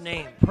Jesus'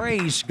 name.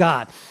 Praise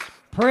God.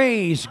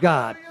 Praise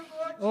God.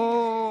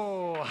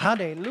 Oh,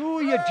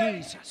 hallelujah,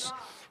 Jesus.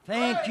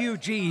 Thank you,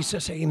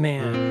 Jesus.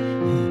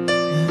 Amen.